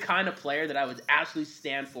 he's the kind of player that I would absolutely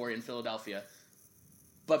stand for in Philadelphia.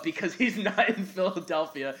 But because he's not in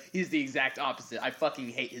Philadelphia, he's the exact opposite. I fucking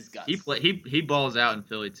hate his guts. He balls out in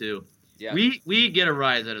Philly too. Yeah. We get a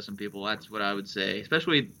rise out of some people. That's what I would say,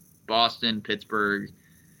 especially Boston, Pittsburgh,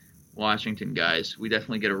 Washington guys. We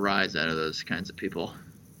definitely get a rise out of those kinds of people.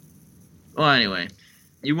 Well, anyway,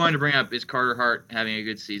 you wanted to bring up, is Carter Hart having a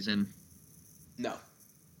good season? No.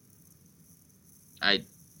 I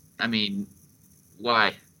mean,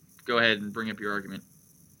 why? Go ahead and bring up your argument.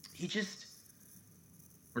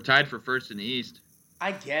 We're tied for first in the East.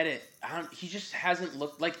 I get it. He just hasn't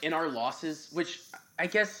looked like in our losses, which I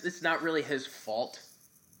guess it's not really his fault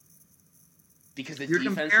because the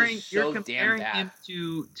defense is so damn bad. You're comparing him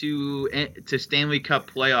to Stanley Cup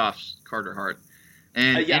playoffs, Carter Hart.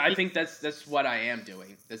 And I think that's what I am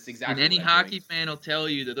doing. That's exactly. And any hockey fan will tell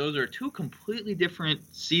you that those are two completely different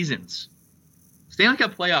seasons. Stanley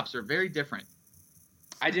Cup playoffs are very different.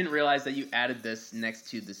 I didn't realize that you added this next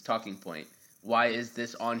to this talking point. Why is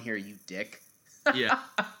this on here, you dick? Yeah.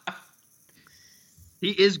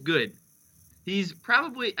 He is good. He's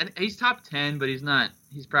top 10, but he's not.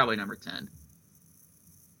 He's probably number 10.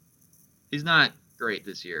 He's not great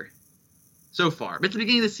this year so far. But it's the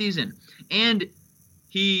beginning of the season. And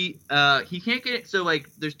he can't get it. So,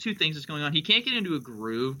 there's two things that's going on. He can't get into a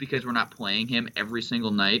groove because we're not playing him every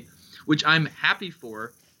single night, which I'm happy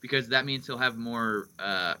for because that means he'll have more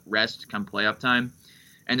rest come playoff time.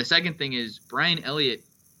 And the second thing is Brian Elliott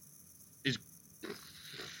he's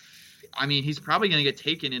probably going to get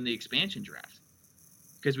taken in the expansion draft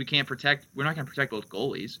because we're not going to protect both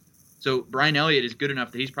goalies. So Brian Elliott is good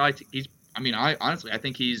enough that I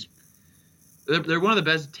think they're one of the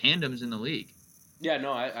best tandems in the league. Yeah,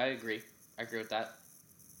 no, I agree. I agree with that.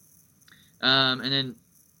 And then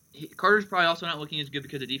Carter's probably also not looking as good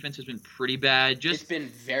because the defense has been pretty bad. It's been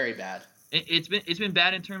very bad. It's been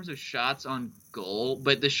bad in terms of shots on goal,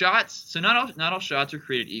 but the shots. So not all shots are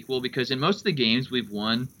created equal because in most of the games we've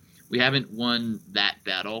won, we haven't won that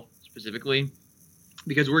battle specifically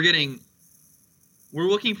because we're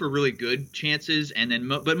looking for really good chances, and then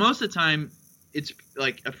but most of the time it's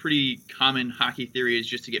like a pretty common hockey theory is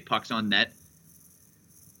just to get pucks on net.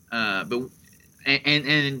 But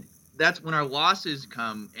that's when our losses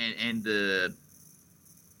come and the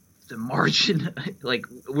margin,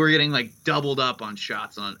 we're getting doubled up on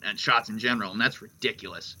shots and shots in general, and that's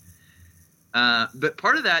ridiculous. But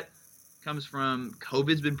part of that comes from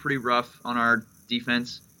COVID's been pretty rough on our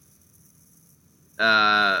defense.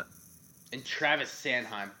 And Travis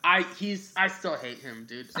Sanheim, I still hate him,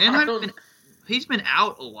 dude. He's been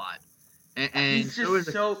out a lot, and he's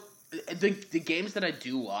just the games that I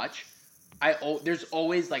do watch, there's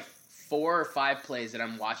always 4 or 5 plays that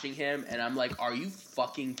I'm watching him, and I'm like, are you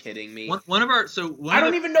fucking kidding me? I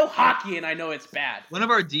don't even know hockey, and I know it's bad. One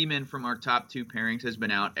of our D-men from our top 2 pairings has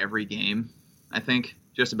been out every game, I think,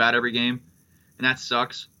 just about every game, and that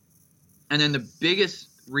sucks. And then the biggest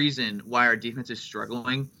reason why our defense is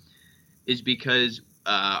struggling is because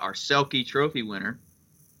our Selke Trophy winner,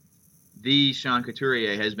 the Sean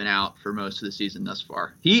Couturier, has been out for most of the season thus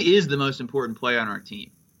far. He is the most important player on our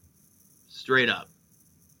team. Straight up.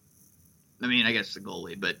 I guess the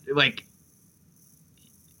goalie, but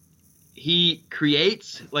he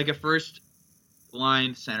creates a first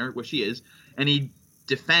line center, which he is, and he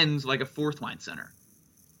defends like a fourth line center.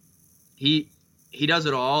 He does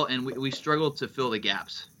it all, and we struggle to fill the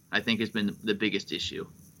gaps. I think has been the biggest issue.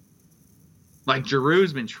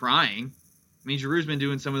 Giroux's been trying. Giroux's been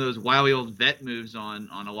doing some of those wily old vet moves on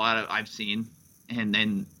a lot of I've seen, and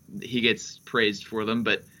then he gets praised for them,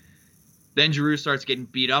 but then Giroux starts getting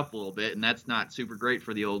beat up a little bit, and that's not super great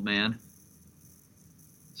for the old man.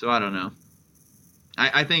 So I don't know.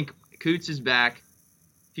 I think Coots is back.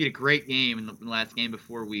 He had a great game in the last game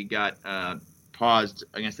before we got paused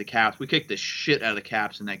against the Caps. We kicked the shit out of the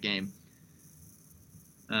Caps in that game.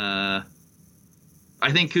 I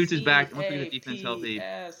think Coots is back. Once we get the defense healthy,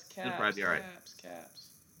 he'll probably be all right. Caps.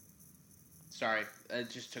 Sorry, it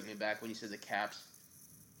just took me back when you said the Caps.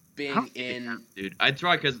 Dude, I'd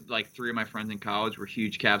try because 3 of my friends in college were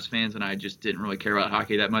huge Caps fans, and I just didn't really care about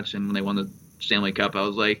hockey that much. And when they won the Stanley Cup, I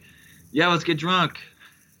was like, "Yeah, let's get drunk."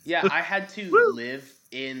 Yeah, I had to live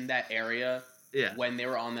in that area when they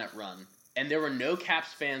were on that run, and there were no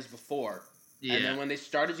Caps fans before. Yeah. And then when they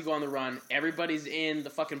started to go on the run, everybody's in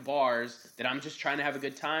the fucking bars that I'm just trying to have a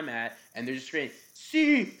good time at, and they're just screaming,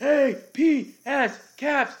 C-A-P-S,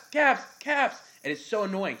 caps, caps, caps. And it's so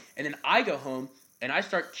annoying. And then I go home, and I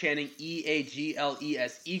start chanting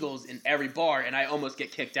E-A-G-L-E-S, Eagles, in every bar, and I almost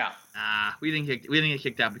get kicked out. We didn't get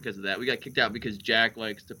kicked out because of that. We got kicked out because Jack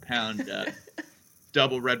likes to pound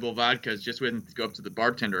double Red Bull vodkas just wouldn't go up to the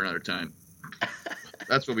bartender another time.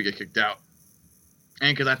 That's what we get kicked out.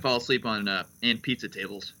 And because I fall asleep on in pizza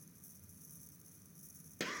tables.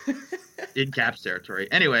 In Caps territory.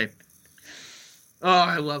 Anyway. Oh,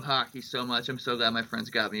 I love hockey so much. I'm so glad my friends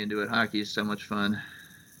got me into it. Hockey is so much fun.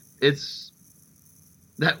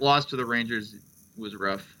 That loss to the Rangers was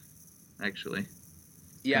rough, actually.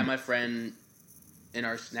 Yeah, my friend in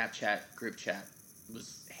our Snapchat group chat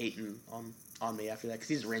was hating on me after that because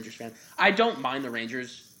he's a Rangers fan. I don't mind the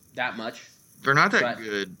Rangers that much. They're not that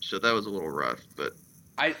good, so that was a little rough, but...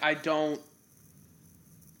 I don't...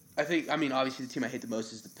 I mean, obviously the team I hate the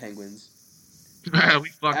most is the Penguins. We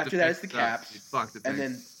fucked after that, it's the Caps. Fucked the and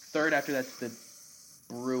then third after that's the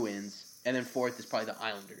Bruins. And then fourth is probably the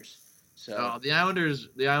Islanders. So the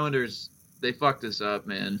Islanders, they fucked us up,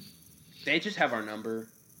 man. They just have our number.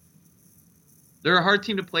 They're a hard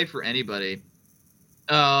team to play for anybody.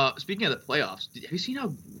 Speaking of the playoffs, have you seen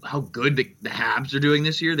how good the Habs are doing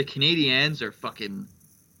this year? The Canadiens are fucking...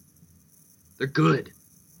 They're good.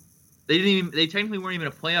 They technically weren't even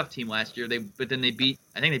a playoff team last year. But then they beat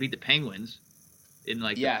the Penguins in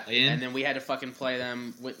the play-in. And then we had to fucking play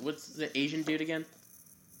them. What's the Asian dude again?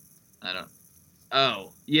 I don't.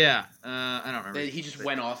 Oh yeah, I don't remember. He just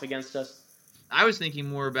went off against us. I was thinking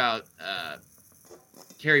more about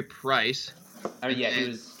Carey Price. I mean, yeah,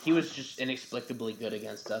 he was just inexplicably good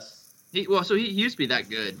against us. He used to be that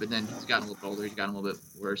good, but then he's gotten a little older. He's gotten a little bit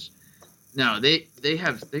worse. No, they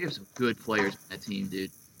have some good players on that team,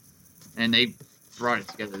 dude. And they brought it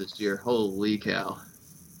together this year. Holy cow.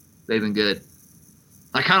 They've been good.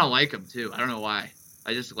 I kind of like them, too. I don't know why.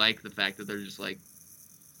 I just like the fact that they're just,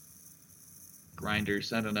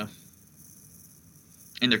 grinders. I don't know.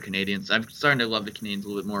 And they're Canadians. I'm starting to love the Canadians a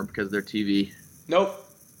little bit more because of their TV. Nope.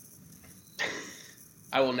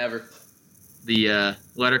 I will never. The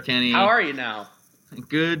Letterkenny. How are you now?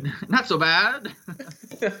 Good. Not so bad.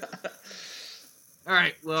 All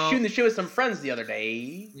right, well... Shooting the shit with some friends the other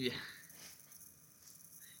day. Yeah.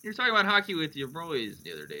 You were talking about hockey with your boys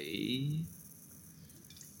the other day.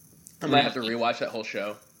 I might have to rewatch that whole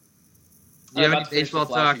show. Do you have any baseball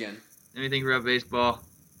talk? Again. Anything about baseball?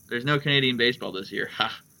 There's no Canadian baseball this year.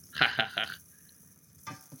 Ha. Ha ha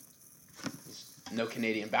ha. No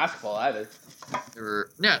Canadian basketball either.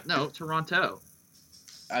 Toronto.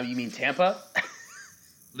 You mean Tampa? Are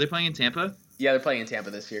they playing in Tampa? Yeah, they're playing in Tampa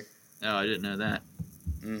this year. Oh, I didn't know that.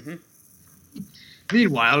 Mm-hmm.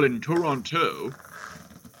 Meanwhile, in Toronto...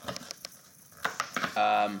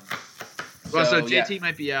 So JT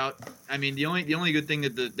might be out. I mean, the only good thing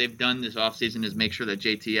that they've done this offseason is make sure that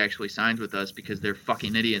JT actually signs with us because they're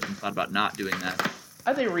fucking idiots and thought about not doing that.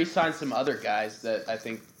 I think they re-signed some other guys that I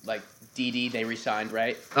think, like Didi, they re-signed,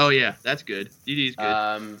 right? Oh, yeah, that's good. Didi's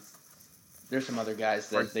good. There's some other guys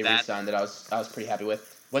that they re-signed that I was pretty happy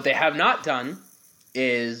with. What they have not done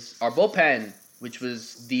is our bullpen, which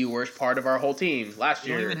was the worst part of our whole team last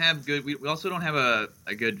year. We don't even have good... We also don't have a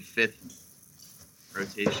good fifth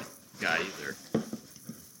rotation guy either.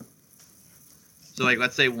 So,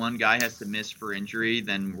 let's say one guy has to miss for injury,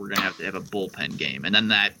 then we're going to have a bullpen game. And then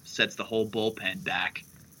that sets the whole bullpen back.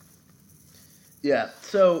 Yeah,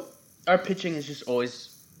 so our pitching has just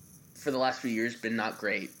always, for the last few years, been not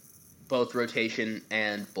great. Both rotation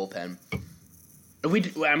and bullpen. We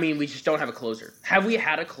just don't have a closer. Have we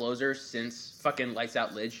had a closer since fucking Lights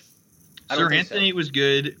Out Lidge? Sir Anthony was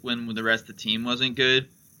good when the rest of the team wasn't good.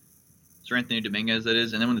 Sir Anthony Dominguez, that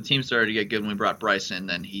is. And then when the team started to get good, when we brought Bryce in,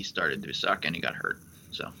 then he started to suck and he got hurt.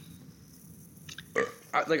 So,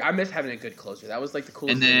 I miss having a good closer. That was the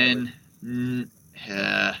coolest thing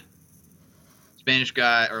ever. Spanish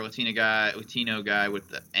guy or Latino guy with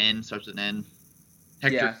the N, starts with an N.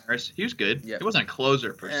 Hector Harris. He was good. Yep. He wasn't a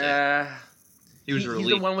closer per se. He's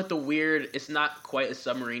the one with the weird. It's not quite a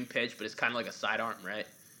submarine pitch, but it's kind of like a sidearm, right?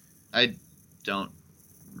 I don't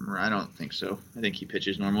think so. I think he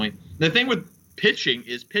pitches normally. The thing with pitching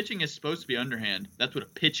is supposed to be underhand. That's what a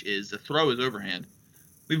pitch is. A throw is overhand.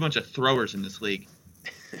 We have a bunch of throwers in this league.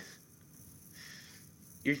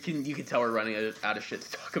 You can tell we're running out of shit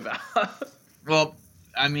to talk about. Well,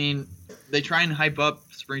 I mean, they try and hype up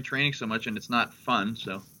spring training so much, and it's not fun.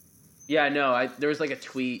 So. Yeah, I know. There was a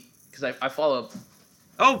tweet because I follow.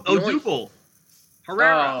 Duple.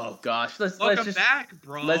 Herrera. Oh gosh, Welcome back,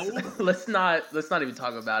 bro. Let's not even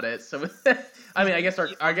talk about it. So, I mean, I guess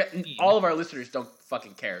all of our listeners don't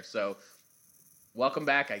fucking care. So, welcome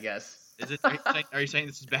back, I guess. Are you saying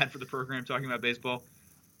this is bad for the program talking about baseball?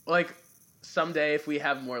 Like, someday if we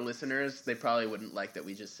have more listeners, they probably wouldn't like that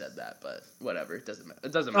we just said that. But whatever, it doesn't matter.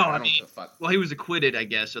 It doesn't matter. I don't give a fuck. Well, he was acquitted, I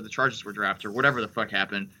guess, so the charges were dropped or whatever the fuck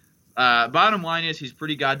happened. Bottom line is he's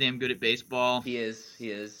pretty goddamn good at baseball. He is.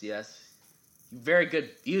 Yes. Very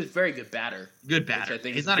good. He was a very good batter. Good batter. Which I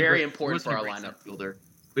think is very important for our lineup. Fielder,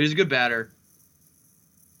 but he's a good batter.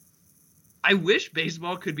 I wish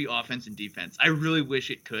baseball could be offense and defense. I really wish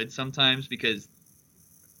it could sometimes because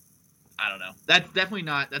I don't know. That's definitely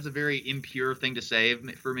not. That's a very impure thing to say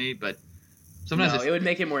for me, but sometimes it would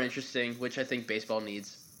make it more interesting, which I think baseball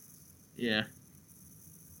needs. Yeah.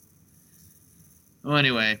 Well,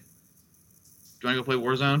 anyway, do you want to go play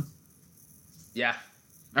Warzone? Yeah.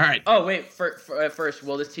 All right. Oh wait, first,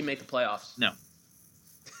 will this team make the playoffs? No.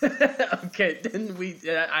 Okay, then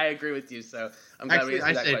I agree with you. So I'm glad we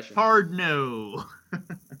answered that question. Hard no.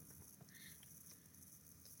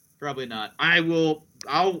 Probably not.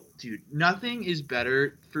 Dude, nothing is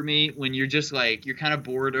better for me when you're just like, you're kind of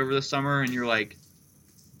bored over the summer and you're like,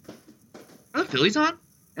 are the Phillies on?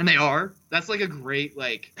 And they are. That's like a great,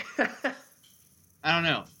 like, I don't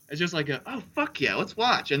know. It's just like oh, fuck yeah, let's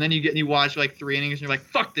watch. And then you watch like 3 innings and you're like,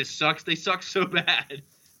 fuck, this sucks. They suck so bad.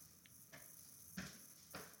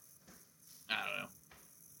 I don't know.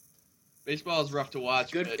 Baseball is rough to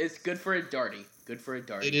watch. It's good for a darty. Good for a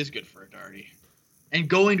darty. It is good for a darty. And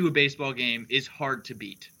going to a baseball game is hard to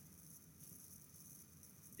beat.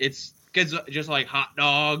 It's just like hot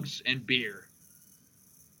dogs and beer.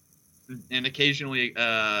 And occasionally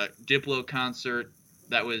a Diplo concert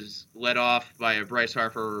that was led off by a Bryce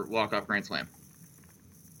Harper walk-off grand slam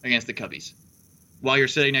against the Cubbies. While you're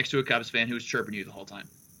sitting next to a Cubs fan who's chirping you the whole time.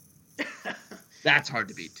 That's hard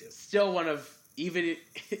to beat, too. Still one of, even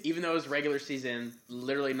though it was regular season,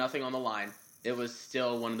 literally nothing on the line, it was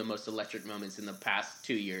still one of the most electric moments in the past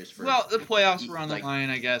 2 years. Well, the playoffs were on the line,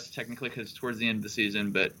 I guess, technically, because it's towards the end of the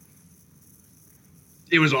season, but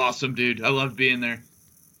it was awesome, dude. I loved being there.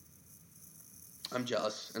 I'm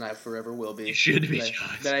jealous, and I forever will be. You should be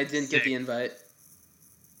jealous. That I didn't get the invite.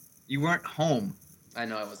 You weren't home. I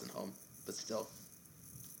know I wasn't home, but still.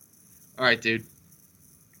 All right, dude.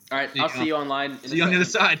 All right, I'll see you online. See you on the other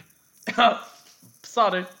side.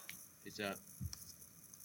 Solid. Peace out.